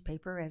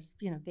newspaper as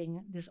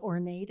being this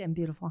ornate and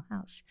beautiful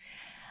house."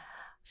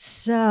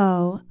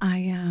 So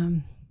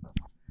I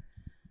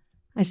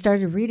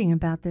started reading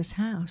about this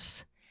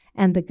house,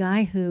 and the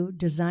guy who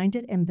designed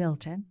it and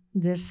built it,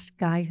 this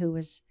guy who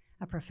was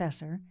a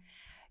professor,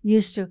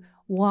 used to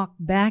walk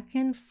back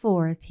and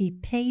forth. He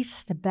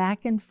paced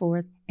back and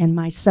forth in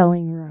my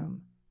sewing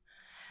room.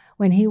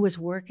 When he was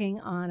working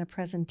on a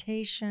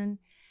presentation,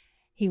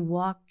 he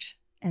walked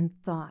and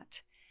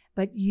thought.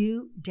 But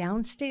you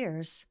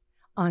downstairs,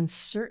 on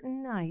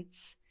certain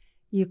nights,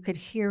 you could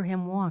hear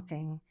him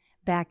walking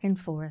back and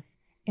forth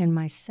in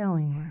my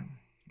sewing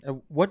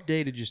room. What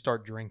day did you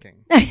start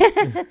drinking?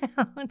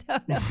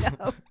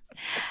 No.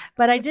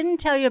 But I didn't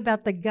tell you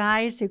about the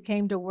guys who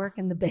came to work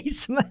in the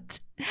basement.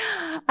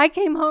 I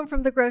came home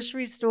from the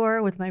grocery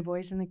store with my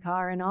boys in the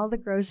car and all the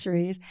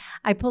groceries.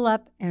 I pull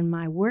up, and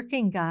my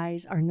working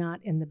guys are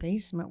not in the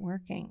basement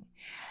working.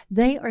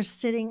 They are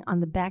sitting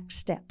on the back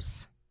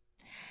steps.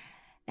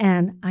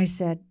 And I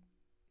said,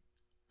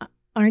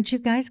 "Aren't you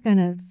guys going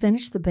to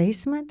finish the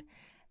basement?"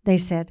 They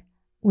said,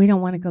 "We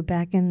don't want to go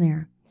back in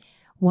there."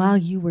 While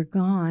you were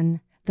gone,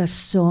 the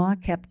saw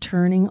kept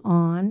turning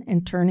on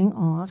and turning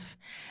off.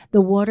 The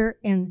water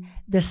in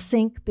the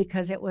sink,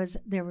 because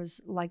there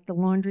was like the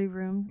laundry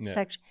room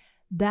section,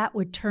 that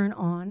would turn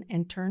on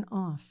and turn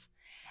off.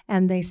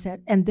 And they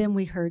said, and then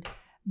we heard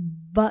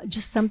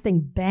just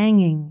something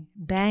banging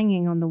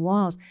on the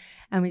walls.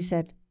 And we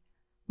said,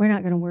 "We're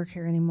not going to work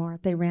here anymore."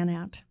 They ran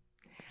out.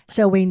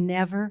 So we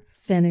never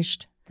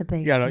finished the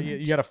basement.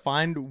 You got to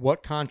find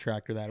what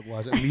contractor that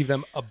was and leave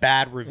them a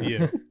bad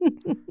review.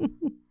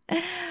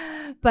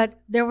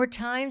 But there were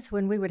times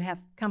when we would have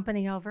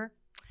company over,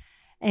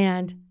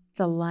 and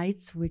the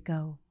lights would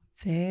go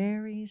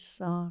very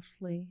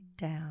softly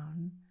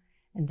down,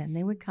 and then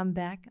they would come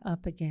back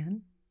up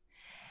again,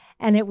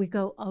 and it would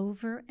go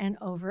over and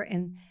over,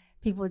 and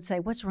people would say,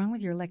 "What's wrong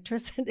with your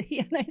electricity?"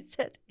 And I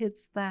said,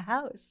 "It's the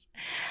house.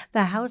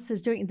 The house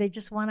is they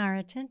just want our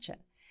attention."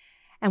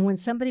 And when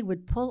somebody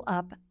would pull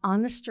up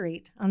on the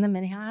street, on the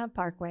Minnehaha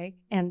Parkway,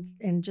 and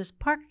just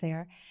park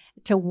there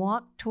to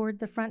walk toward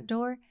the front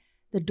door,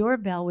 the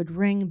doorbell would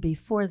ring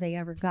before they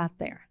ever got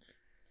there.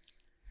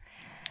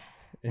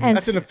 And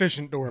that's an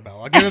efficient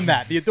doorbell. I'll give him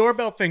that. The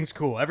doorbell thing's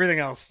cool. Everything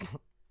else,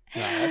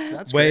 no,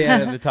 that's way great.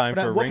 ahead of the time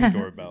for ring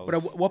doorbells. But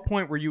at what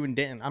point were you and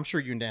Dan? I'm sure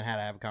you and Dan had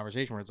to have a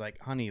conversation where it's like,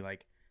 "Honey,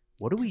 like,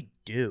 what do we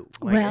do?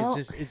 Like, Well,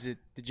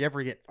 did you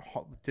ever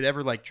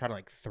try to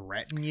like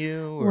threaten you?"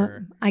 Or Well,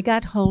 I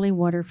got holy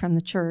water from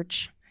the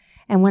church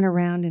and went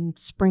around and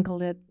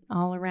sprinkled it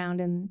all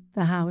around in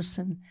the house,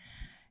 and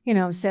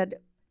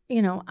said,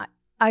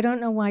 I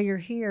don't know why you're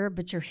here,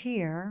 but you're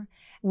here.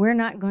 We're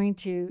not going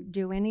to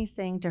do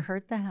anything to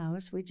hurt the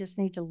house. We just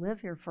need to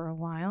live here for a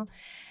while.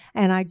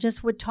 And I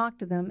just would talk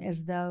to them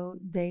as though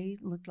they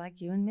looked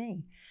like you and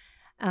me.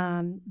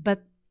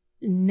 But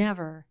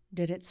never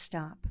did it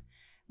stop.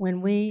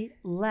 When we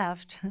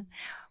left,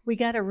 we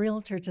got a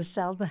realtor to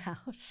sell the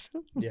house.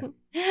 Yeah.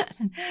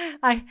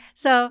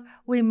 So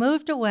we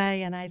moved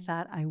away, and I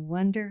thought, I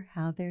wonder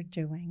how they're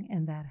doing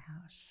in that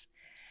house.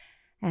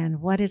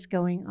 And what is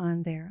going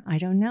on there? I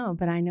don't know,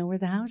 but I know where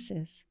the house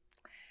is.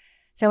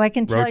 So I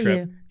can tell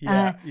trip. you,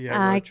 Road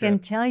I can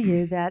trip. tell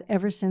you that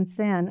ever since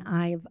then,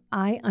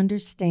 I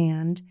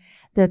understand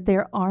that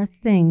there are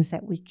things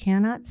that we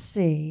cannot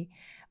see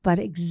but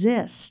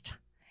exist.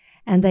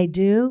 And they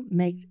do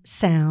make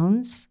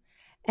sounds,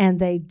 and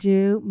they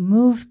do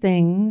move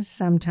things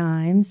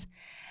sometimes.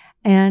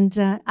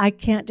 And I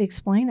can't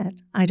explain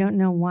it. I don't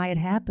know why it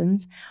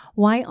happens.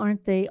 Why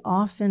aren't they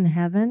off in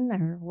heaven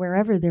or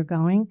wherever they're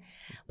going?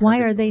 Why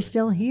are they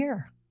still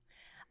here?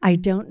 I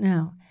don't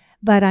know.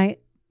 But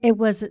it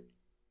was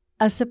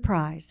a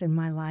surprise in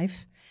my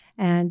life.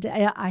 And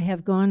I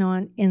have gone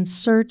on in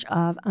search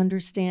of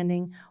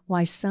understanding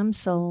why some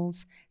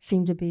souls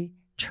seem to be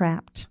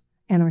trapped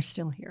and are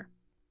still here.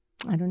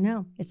 I don't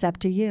know. It's up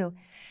to you.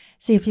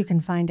 See if you can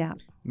find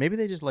out. Maybe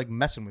they just like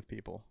messing with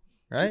people,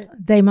 right?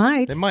 They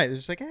might. They might. They're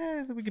just like,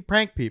 we could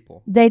prank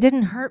people. They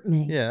didn't hurt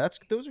me. Yeah,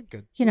 those are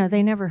good. You know,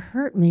 they never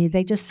hurt me.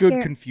 They just Good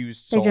scared.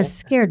 confused soul. They just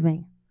scared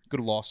me. Good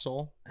lost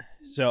soul.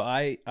 So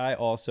I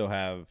also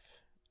have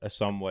a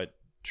somewhat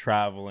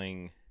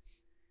traveling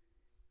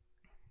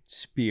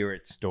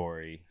spirit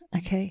story.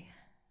 Okay.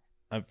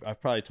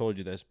 I've probably told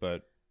you this,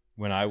 but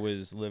when I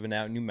was living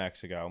out in New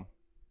Mexico,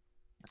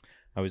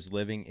 I was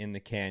living in the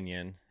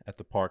canyon at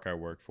the park I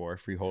worked for,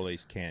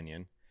 Frijoles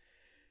Canyon,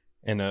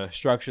 in a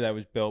structure that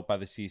was built by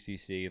the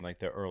CCC in like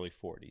the early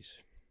 40s.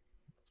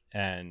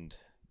 And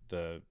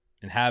the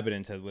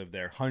inhabitants had lived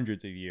there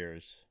hundreds of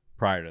years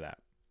prior to that.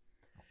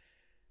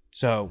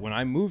 So when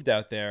I moved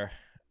out there,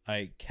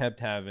 I kept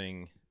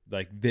having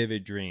like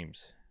vivid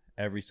dreams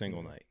every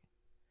single night.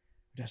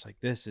 Just like,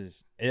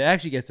 it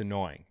actually gets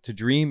annoying to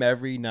dream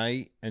every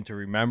night and to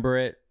remember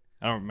it.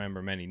 I don't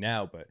remember many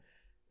now, but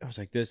I was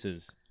like, this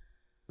is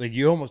like,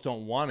 you almost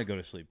don't want to go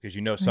to sleep because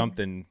you know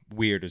something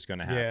weird is going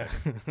to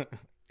happen. Yeah.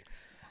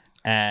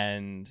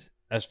 And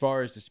as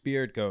far as the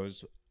spirit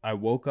goes, I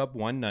woke up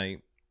one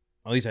night,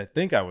 at least I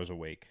think I was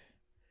awake,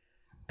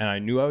 and I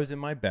knew I was in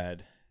my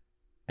bed,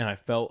 and I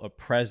felt a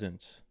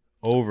presence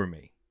over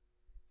me,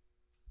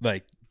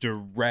 like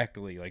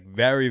directly, like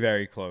very,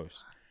 very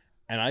close.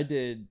 And I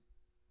did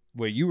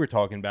what you were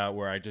talking about,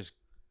 where I just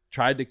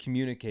tried to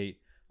communicate,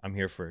 I'm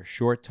here for a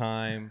short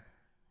time.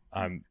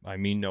 I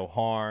mean no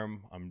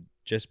harm. I'm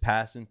just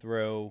passing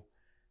through.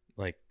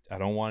 Like, I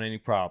don't want any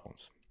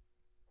problems.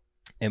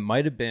 It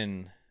might have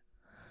been,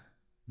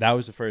 that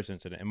was the first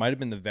incident. It might have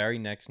been the very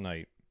next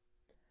night.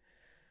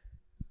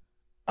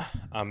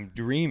 I'm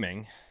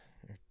dreaming,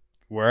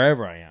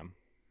 wherever I am,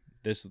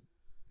 this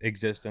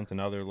existence,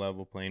 another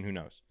level plane, who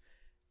knows.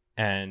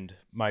 And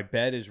my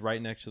bed is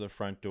right next to the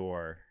front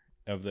door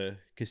of the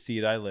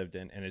casita I lived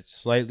in, and it's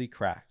slightly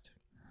cracked.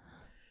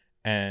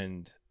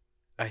 And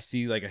I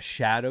see like a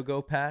shadow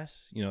go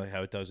past, you know, like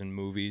how it does in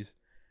movies.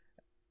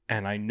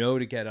 And I know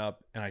to get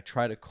up, and I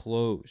try to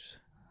close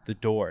the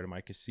door to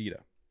my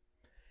casita.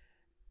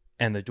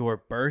 And the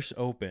door bursts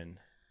open,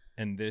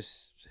 and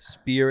this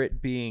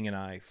spirit being and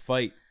I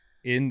fight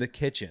in the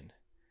kitchen.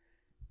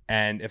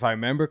 And if I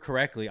remember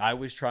correctly, I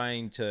was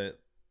trying to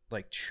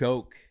like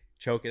choke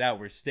it out.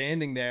 We're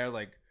standing there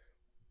like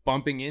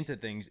bumping into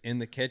things in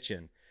the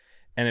kitchen.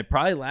 And it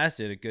probably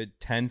lasted a good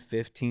 10,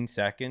 15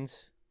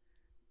 seconds.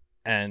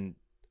 And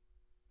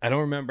I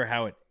don't remember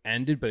how it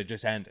ended, but it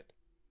just ended.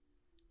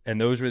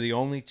 And those were the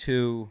only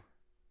two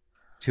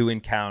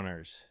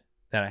encounters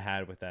that I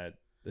had with the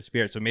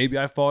spirit. So maybe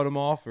I fought him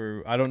off,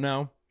 or I don't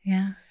know.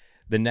 Yeah.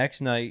 The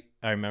next night,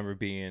 I remember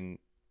being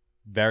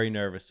very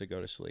nervous to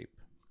go to sleep.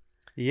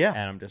 Yeah.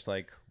 And I'm just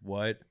like,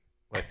 what?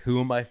 Like, who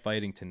am I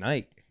fighting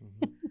tonight?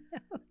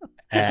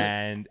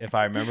 And if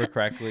I remember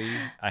correctly,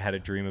 I had a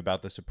dream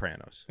about The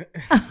Sopranos.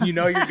 You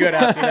know you're good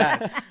after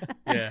that.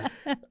 Yeah.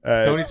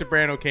 Tony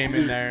Soprano came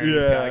in there and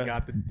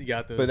you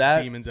got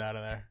those demons out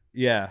of there.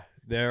 Yeah.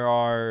 There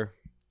are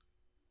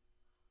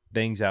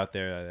things out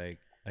there that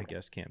I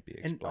guess can't be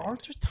explained. And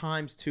aren't there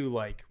times too,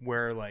 like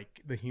where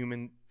like the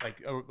human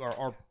like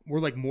are we're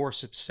like more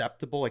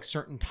susceptible, like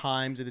certain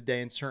times of the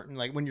day and certain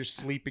like when you're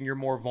sleeping you're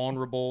more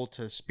vulnerable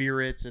to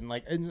spirits and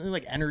like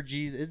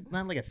energies? Isn't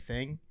that like a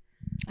thing?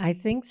 I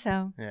think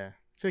so. Yeah,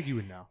 I feel like you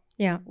would know.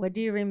 Yeah. Well,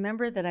 do you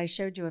remember that I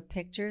showed you a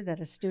picture that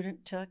a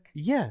student took?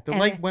 Yeah, the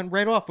light went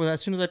right off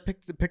as soon as I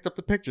picked up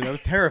the picture. That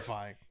was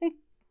terrifying.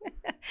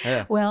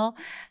 Yeah. Well,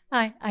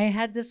 I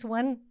had this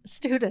one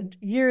student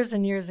years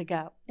and years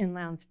ago in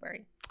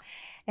Lounsbury.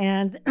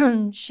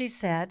 And she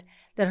said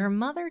that her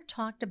mother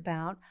talked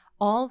about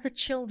all the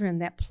children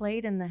that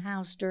played in the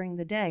house during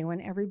the day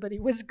when everybody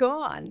was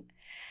gone.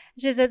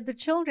 She said,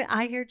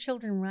 I hear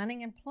children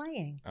running and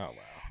playing. Oh, wow.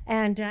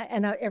 And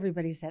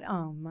everybody said,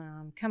 oh,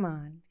 Mom, come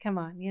on.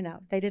 You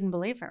know, they didn't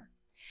believe her.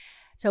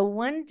 So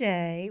one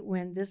day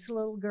when this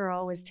little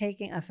girl was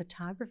taking a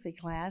photography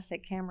class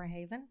at Camera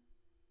Haven,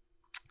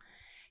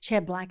 she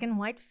had black and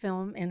white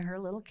film in her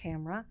little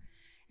camera,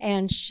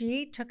 and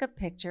she took a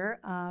picture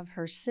of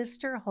her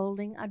sister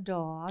holding a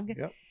dog.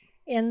 Yep.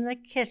 in the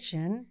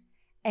kitchen,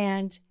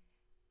 and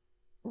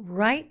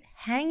right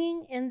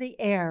hanging in the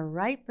air,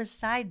 right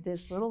beside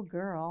this little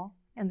girl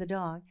and the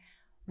dog,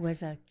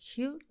 was a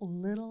cute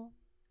little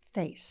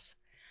face,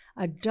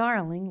 a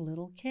darling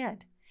little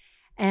kid.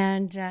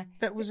 And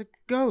That was a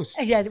ghost.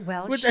 yeah,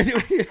 well,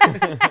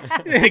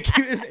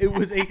 It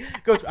was a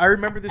ghost. I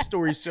remember this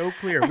story so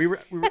clear.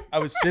 I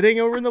was sitting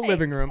over in the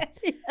living room,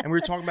 and we were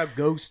talking about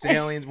ghosts,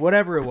 aliens,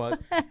 whatever it was.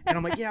 And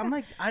I'm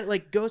like, I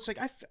like ghosts.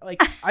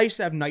 I used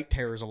to have night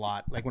terrors a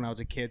lot, like when I was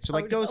a kid. So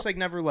like ghosts, like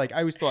never like I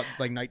always thought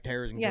like night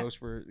terrors and ghosts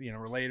were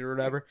related or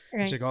whatever.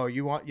 Right. She's like, oh,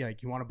 you want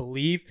to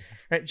believe?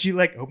 Right? She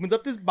like opens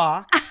up this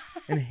box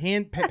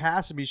and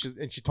passes me.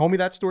 And she told me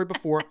that story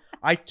before.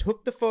 I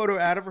took the photo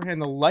out of her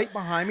hand. The light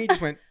behind me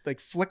just went like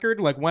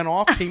flickered, like went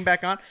off, came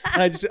back on,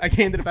 and I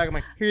handed it back. I'm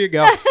like, here you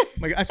go.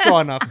 Like I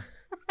saw enough.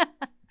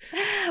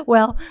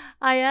 Well,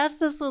 I asked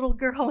this little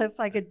girl if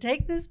I could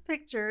take this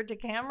picture to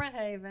Camera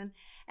Haven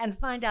and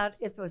find out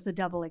if it was a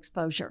double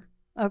exposure.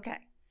 Okay.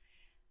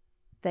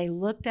 They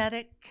looked at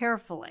it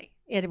carefully.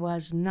 It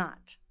was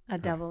not a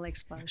double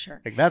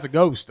exposure. Like that's a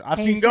ghost. I've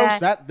He seen ghosts.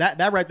 said-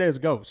 That right there is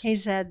a ghost. He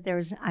said,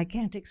 I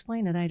can't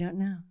explain it. I don't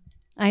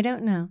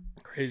know.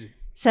 Crazy.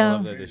 So, I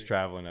love that this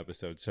traveling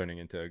episode's turning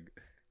into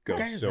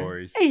ghost Okay, man.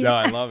 stories. Yeah. No,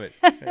 I love it.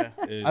 Yeah.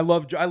 It's-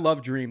 I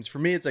love dreams. For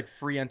me, it's like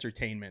free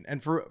entertainment.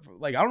 And for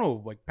like, I don't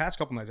know, like past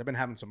couple nights, I've been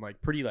having some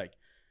like pretty like,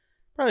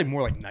 probably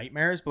more like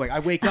nightmares. But like I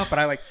wake up and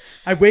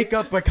I wake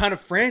up like kind of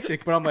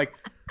frantic, but I'm like,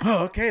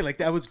 oh, okay, like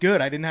that was good.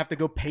 I didn't have to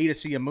go pay to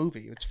see a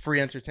movie. It's free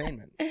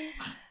entertainment.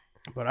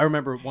 But I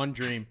remember one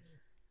dream.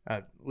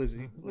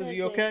 Lizzie,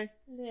 you okay?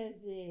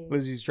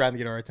 Lizzie's trying to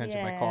get our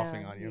attention by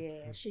coughing on you.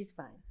 Yeah, she's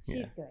fine. She's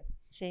Yeah. good.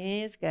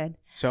 She is good.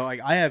 So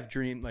like I have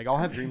I'll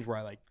have dreams where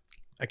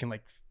I can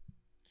like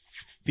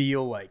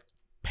feel like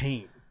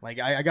pain. Like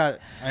I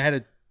had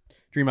a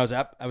dream I was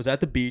at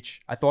the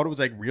beach. I thought it was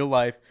like real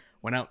life.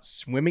 Went out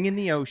swimming in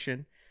the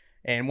ocean.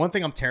 And one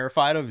thing I'm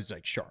terrified of is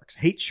like sharks.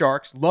 Hate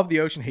sharks. Love the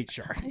ocean. Hate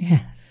sharks.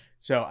 Yes.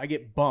 So I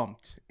get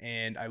bumped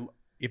and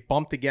it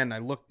bumped again. And I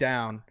look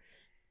down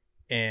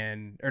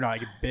I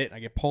get bit. I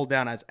get pulled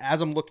down. As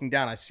I'm looking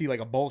down, I see like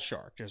a bull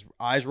shark. Just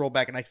eyes roll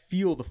back, and I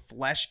feel the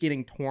flesh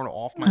getting torn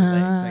off my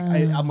legs.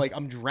 Like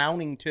I'm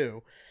drowning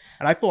too,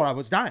 and I thought I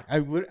was dying.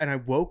 I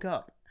woke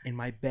up, and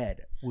my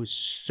bed was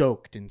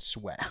soaked in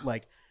sweat,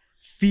 like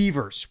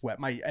fever sweat.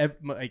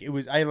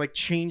 I like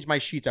changed my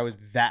sheets. I was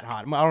that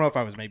hot. I don't know if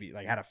I was maybe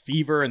like had a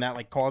fever, and that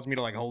like caused me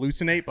to like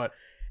hallucinate, but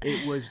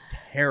it was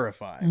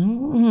terrifying.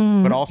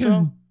 Mm-hmm. But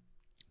also,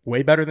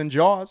 way better than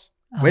Jaws.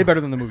 Way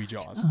better than the movie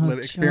Jaws. Oh,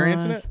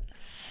 Experiencing Jaws.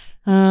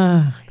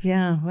 it?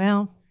 Yeah.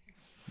 Well,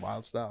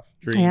 Wild stuff.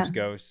 dreams, Yeah.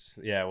 ghosts.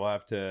 Yeah, we'll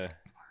have to.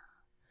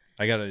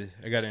 I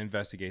gotta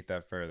investigate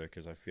that further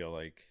because I feel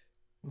like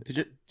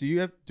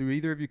Do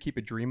either of you keep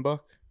a dream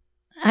book?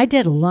 I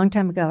did a long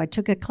time ago. I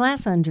took a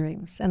class on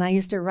dreams, and I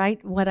used to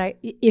write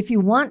if you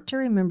want to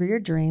remember your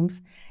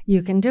dreams,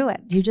 you can do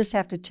it. You just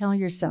have to tell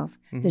yourself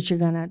that you're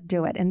going to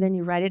do it, and then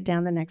you write it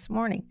down the next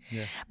morning.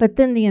 Yeah. But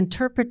then the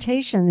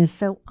interpretation is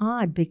so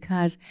odd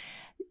because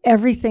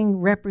everything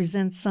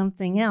represents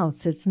something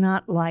else. It's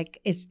not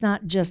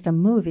just a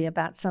movie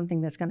about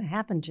something that's going to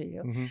happen to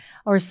you Mm-hmm.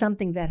 or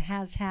something that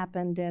has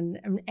happened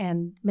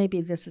and maybe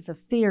this is a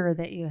fear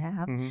that you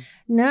have. Mm-hmm.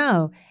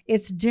 No,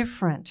 it's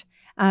different.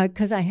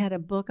 Because I had a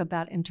book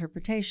about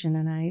interpretation,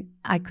 and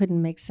I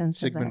couldn't make sense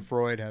Sigmund of it.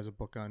 Freud has a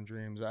book on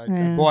dreams. I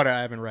Yeah. bought it.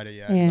 I haven't read it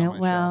yet. It's Yeah, on my shelf.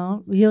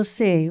 well, you'll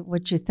see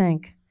what you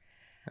think.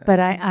 But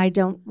I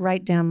don't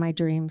write down my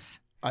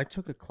dreams. I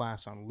took a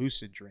class on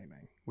lucid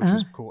dreaming, which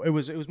was cool. It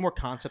was more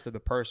concept of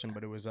the person,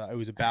 but it was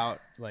about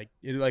like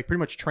it like pretty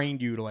much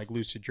trained you to like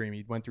lucid dream.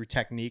 You went through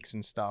techniques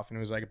and stuff, and it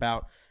was like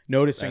about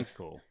noticing that's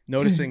cool.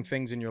 noticing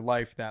things in your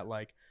life that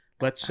like,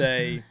 let's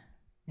say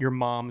your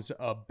mom's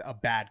a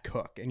bad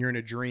cook and you're in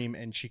a dream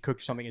and she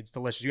cooked something, it's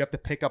delicious. You have to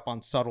pick up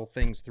on subtle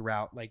things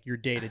throughout like your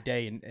day to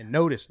day and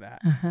notice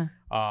that.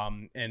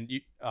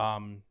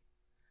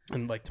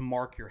 And like to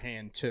mark your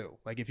hand too.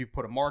 Like if you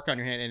put a mark on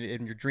your hand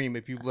in your dream,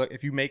 if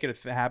you make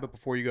it a habit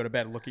before you go to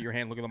bed, look at your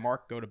hand, look at the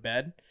mark, go to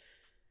bed.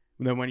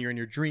 And then when you're in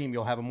your dream,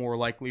 you'll have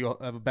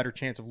a better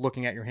chance of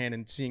looking at your hand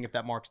and seeing if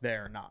that mark's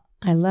there or not.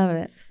 I love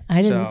it.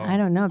 I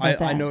don't know about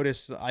that. I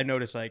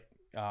notice like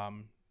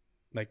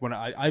when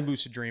I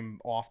lucid dream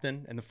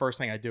often, and the first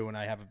thing I do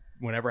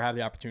whenever I have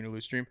the opportunity to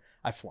lucid dream,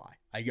 I fly.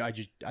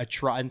 I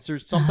try, and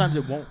sometimes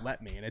it won't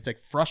let me, and it's like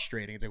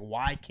frustrating. It's like,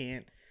 why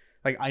can't,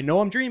 like, I know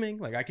I'm dreaming,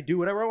 like I could do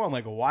whatever I want,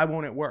 like, why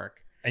won't it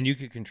work? And you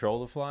could control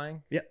the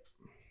flying? Yep.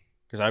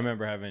 Because I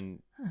remember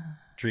having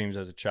dreams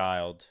as a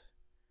child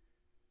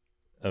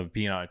of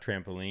being on a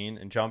trampoline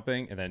and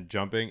jumping and then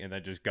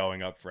just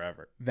going up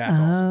forever. That's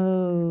awesome.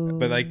 Oh.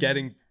 But like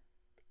getting,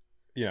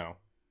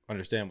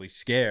 understandably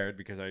scared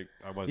because I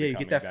wasn't. Yeah, you coming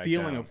get that back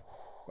feeling down. of,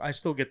 I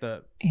still get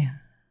the, Yeah.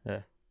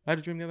 I had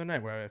a dream the other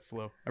night where I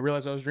flew. I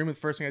realized I was dreaming. The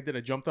first thing I did,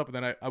 I jumped up, and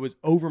then I was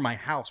over my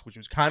house, which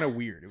was kind of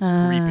weird. It was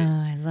creepy.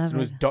 I love So it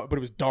was dark, but it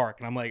was dark,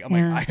 and I'm like,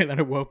 then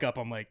I woke up.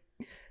 I'm like,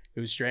 it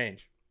was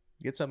strange.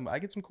 I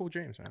get some cool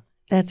dreams, man.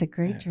 That's a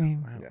great Yeah.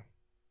 dream. Wow. Yeah.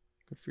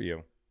 Good for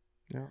you.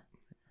 Yeah.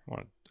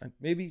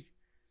 Maybe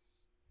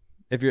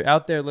if you're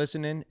out there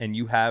listening and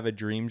you have a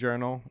dream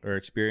journal or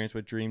experience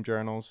with dream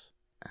journals,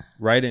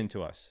 write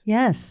into us.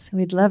 Yes,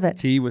 we'd love it.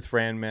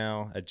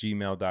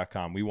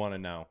 teawithfranmail@gmail.com. We want to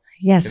know.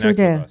 Yes, Connect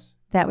we with do. us.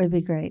 That would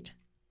be great.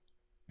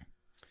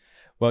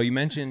 Well, you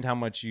mentioned how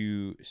much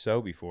you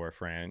sew before,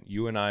 Fran.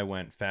 You and I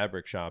went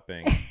fabric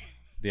shopping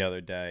the other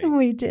day.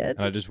 We did.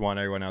 And I just want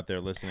everyone out there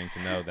listening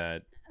to know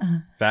that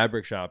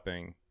fabric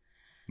shopping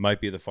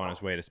might be the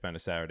funnest way to spend a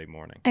Saturday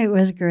morning. It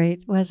was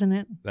great, wasn't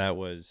it? That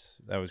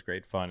was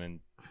great fun, and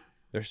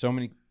there's so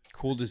many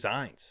cool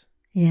designs.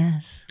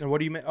 Yes. And what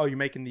do you make? Oh, you're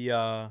making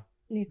the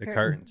New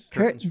curtains.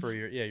 curtains for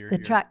your the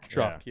truck.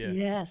 Truck, yeah.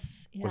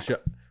 Yes. Yeah. We'll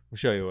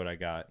show you what I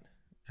got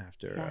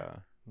after Yeah.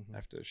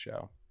 after the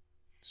show.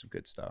 Some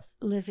good stuff.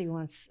 Lizzie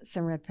wants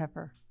some red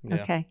pepper.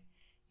 Yeah. Okay.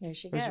 There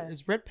she goes.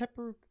 Is red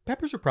pepper?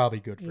 Peppers are probably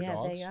good for yeah,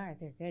 dogs. they are.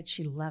 They're good.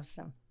 She loves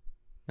them.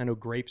 I know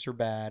grapes are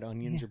bad,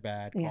 onions Yeah. are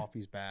bad, Yeah.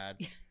 coffee's bad.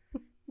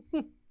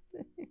 I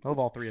love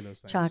all three of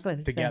those things. Chocolate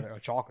is together. bad. Oh,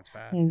 chocolate's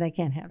bad. And they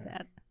can't have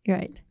that.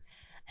 Right.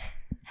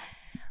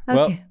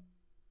 Well, Okay.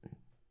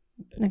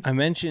 I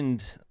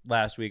mentioned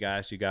last week, I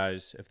asked you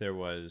guys if there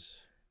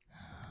was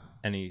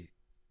any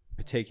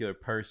particular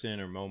person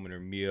or moment or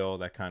meal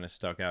that kind of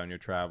stuck out in your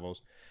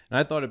travels. And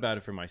I thought about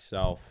it for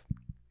myself,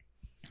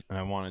 and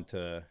I wanted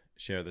to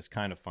share this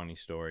kind of funny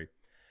story.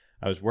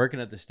 I was working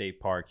at the state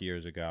park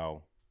years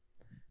ago,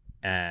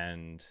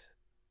 and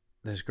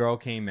this girl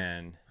came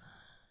in,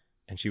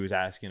 and she was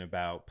asking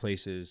about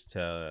places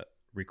to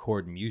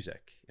record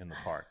music in the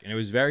park. And it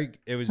was very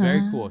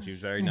cool. She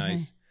was very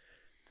nice.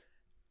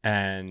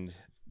 And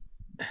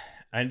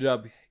I ended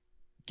up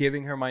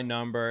giving her my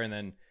number, and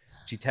then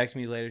she texted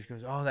me later. She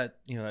goes, "Oh,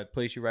 that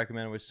place you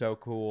recommended was so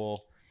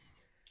cool."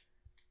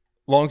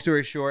 Long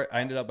story short,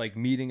 I ended up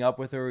meeting up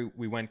with her.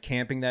 We went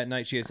camping that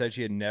night. She had said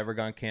she had never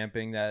gone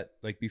camping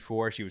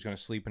before. She was going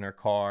to sleep in her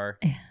car,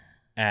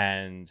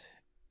 and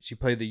she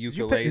played the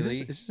ukulele.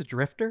 Is this a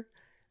drifter?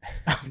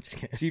 I'm just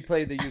kidding. She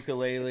played the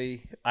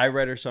ukulele. I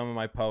read her some of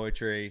my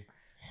poetry.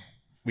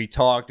 We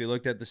talked. We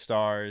looked at the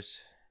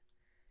stars.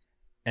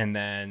 And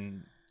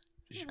then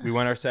we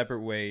went our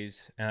separate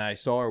ways. And I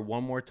saw her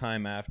one more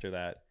time after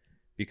that,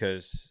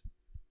 because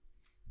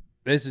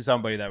this is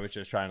somebody that was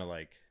just trying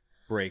to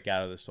break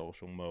out of the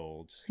social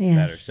molds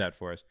that are set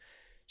for us.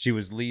 She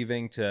was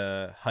leaving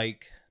to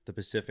hike the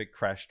Pacific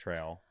Crest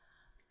Trail.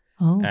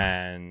 Oh.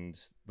 And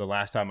the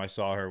last time I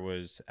saw her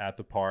was at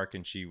the park,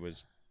 and she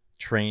was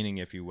training,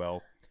 if you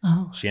will.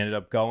 Oh. She ended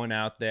up going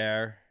out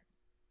there,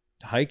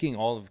 hiking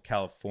all of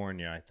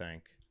California, I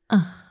think.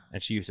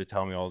 And she used to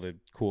tell me all the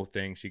cool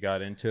things she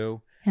got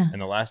into. Yeah.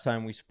 And the last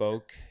time we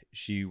spoke,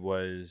 she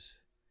was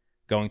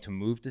going to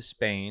move to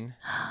Spain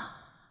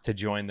to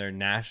join their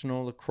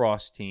national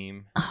lacrosse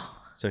team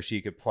so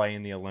she could play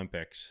in the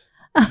Olympics.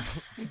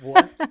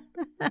 What?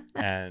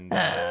 And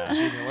Is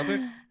she in the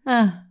Olympics?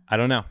 I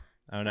don't know.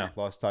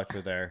 Lost touch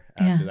with her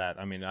after that.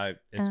 I mean,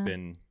 it's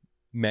been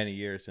many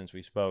years since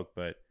we spoke,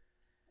 but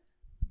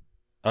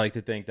I like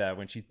to think that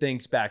when she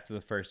thinks back to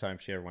the first time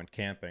she ever went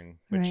camping,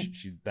 which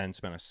she then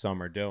spent a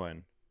summer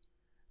doing,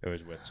 it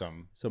was with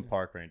some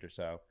park ranger.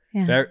 So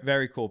very,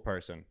 very cool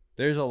person.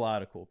 There's a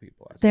lot of cool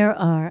people out there. There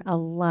are a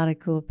lot of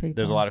cool people.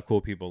 There's a lot of cool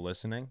people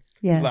listening.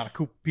 Yes. There's a lot of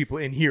cool people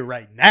in here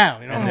right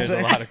now. You know what And I'm there's a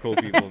saying? lot of cool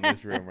people in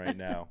this room right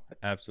now.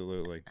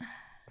 Absolutely.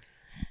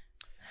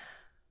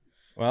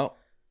 Well,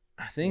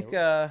 I think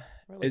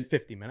It's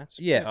 50 minutes.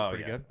 yeah. We're Oh,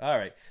 pretty yeah. good. All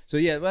right. So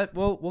yeah,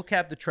 we'll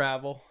cap the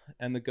travel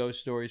and the ghost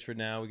stories for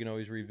now. We can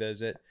always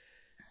revisit.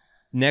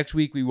 Next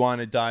week we want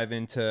to dive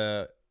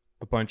into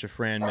a bunch of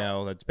Fran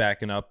mail that's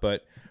backing up,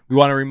 but we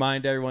want to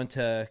remind everyone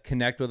to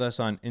connect with us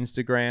on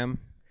Instagram,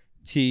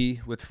 Tea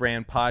with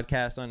Fran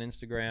podcast on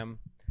Instagram,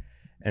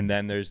 and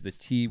then there's the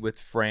Tea with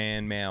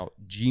Fran mail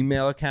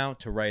Gmail account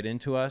to write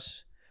into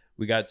us.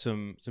 We got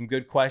some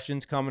good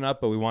questions coming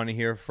up, but we want to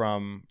hear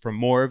from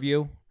more of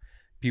you.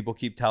 People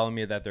keep telling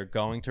me that they're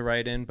going to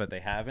write in, but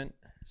they haven't.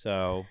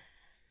 So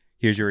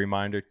here's your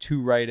reminder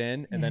to write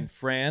in. And then,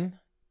 Fran,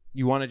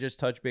 you want to just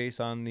touch base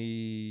on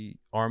the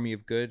Army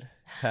of Good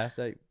task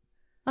that?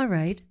 All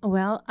right.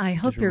 Well, I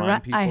hope Just remind I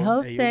people,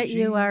 hope that AOG.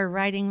 you are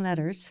writing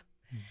letters.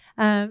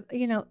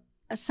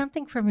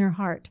 Something from your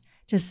heart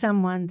to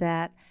someone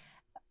that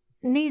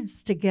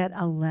needs to get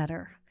a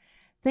letter.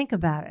 Think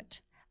about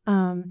it.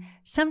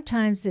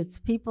 Sometimes it's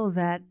people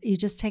that you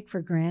just take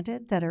for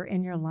granted that are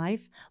in your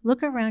life.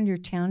 Look around your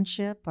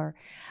township or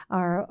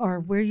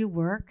where you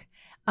work.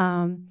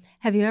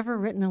 Have you ever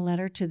written a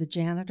letter to the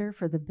janitor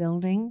for the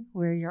building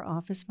where your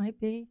office might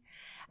be,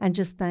 and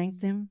just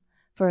thanked him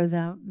for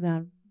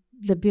the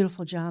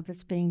beautiful job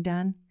that's being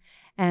done,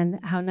 and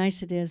how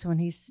nice it is when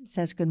he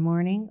says good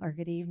morning or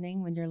good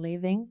evening when you're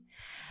leaving?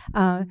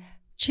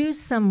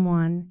 Choose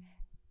someone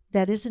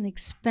that isn't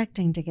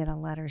expecting to get a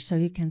letter so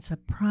you can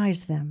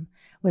surprise them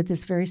with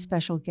this very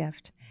special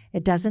gift.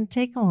 It doesn't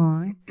take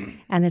long,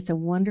 and it's a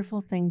wonderful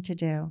thing to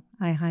do.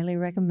 I highly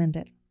recommend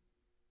it.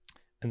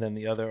 And then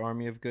the other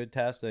Army of Good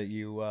task that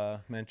you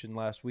mentioned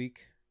last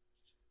week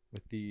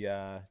with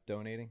the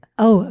donating.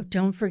 Oh,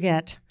 don't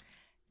forget,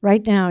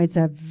 Right now, it's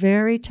a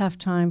very tough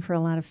time for a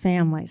lot of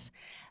families.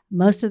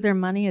 Most of their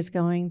money is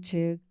going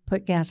to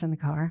put gas in the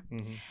car,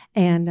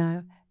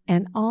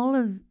 and all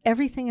of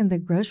everything in the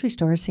grocery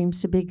store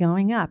seems to be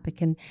going up. It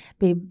can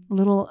be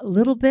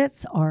little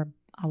bits or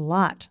a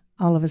lot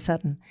all of a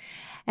sudden,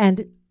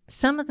 and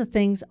some of the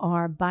things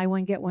are buy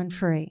one get one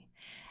free,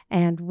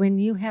 and when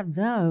you have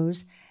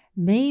those,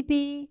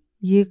 maybe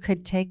you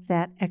could take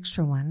that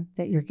extra one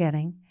that you're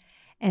getting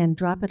and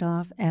drop it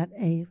off at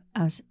a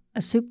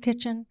soup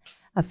kitchen,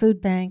 a food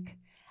bank,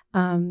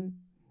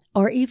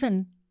 or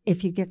even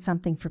if you get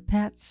something for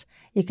pets,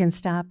 you can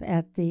stop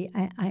at the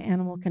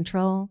animal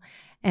control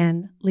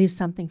and leave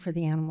something for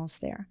the animals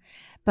there.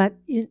 But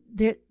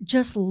they're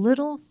just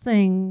little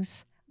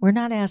things. We're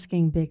not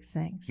asking big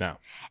things. No.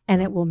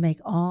 And it will make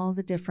all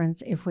the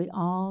difference if we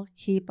all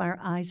keep our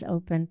eyes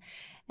open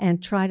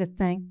and try to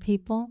thank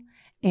people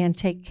and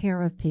take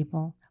care of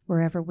people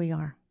wherever we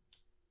are.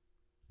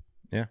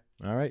 Yeah.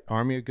 All right.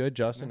 Army are good.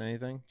 Justin,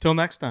 anything? Till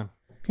next time.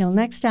 Till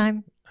next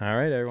time. All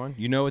right, everyone.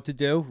 You know what to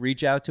do.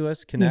 Reach out to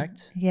us,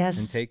 connect, Yes.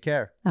 and take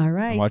care. All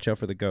right. And watch out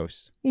for the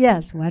ghosts.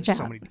 Yes, watch out.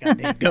 So many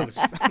goddamn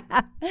ghosts.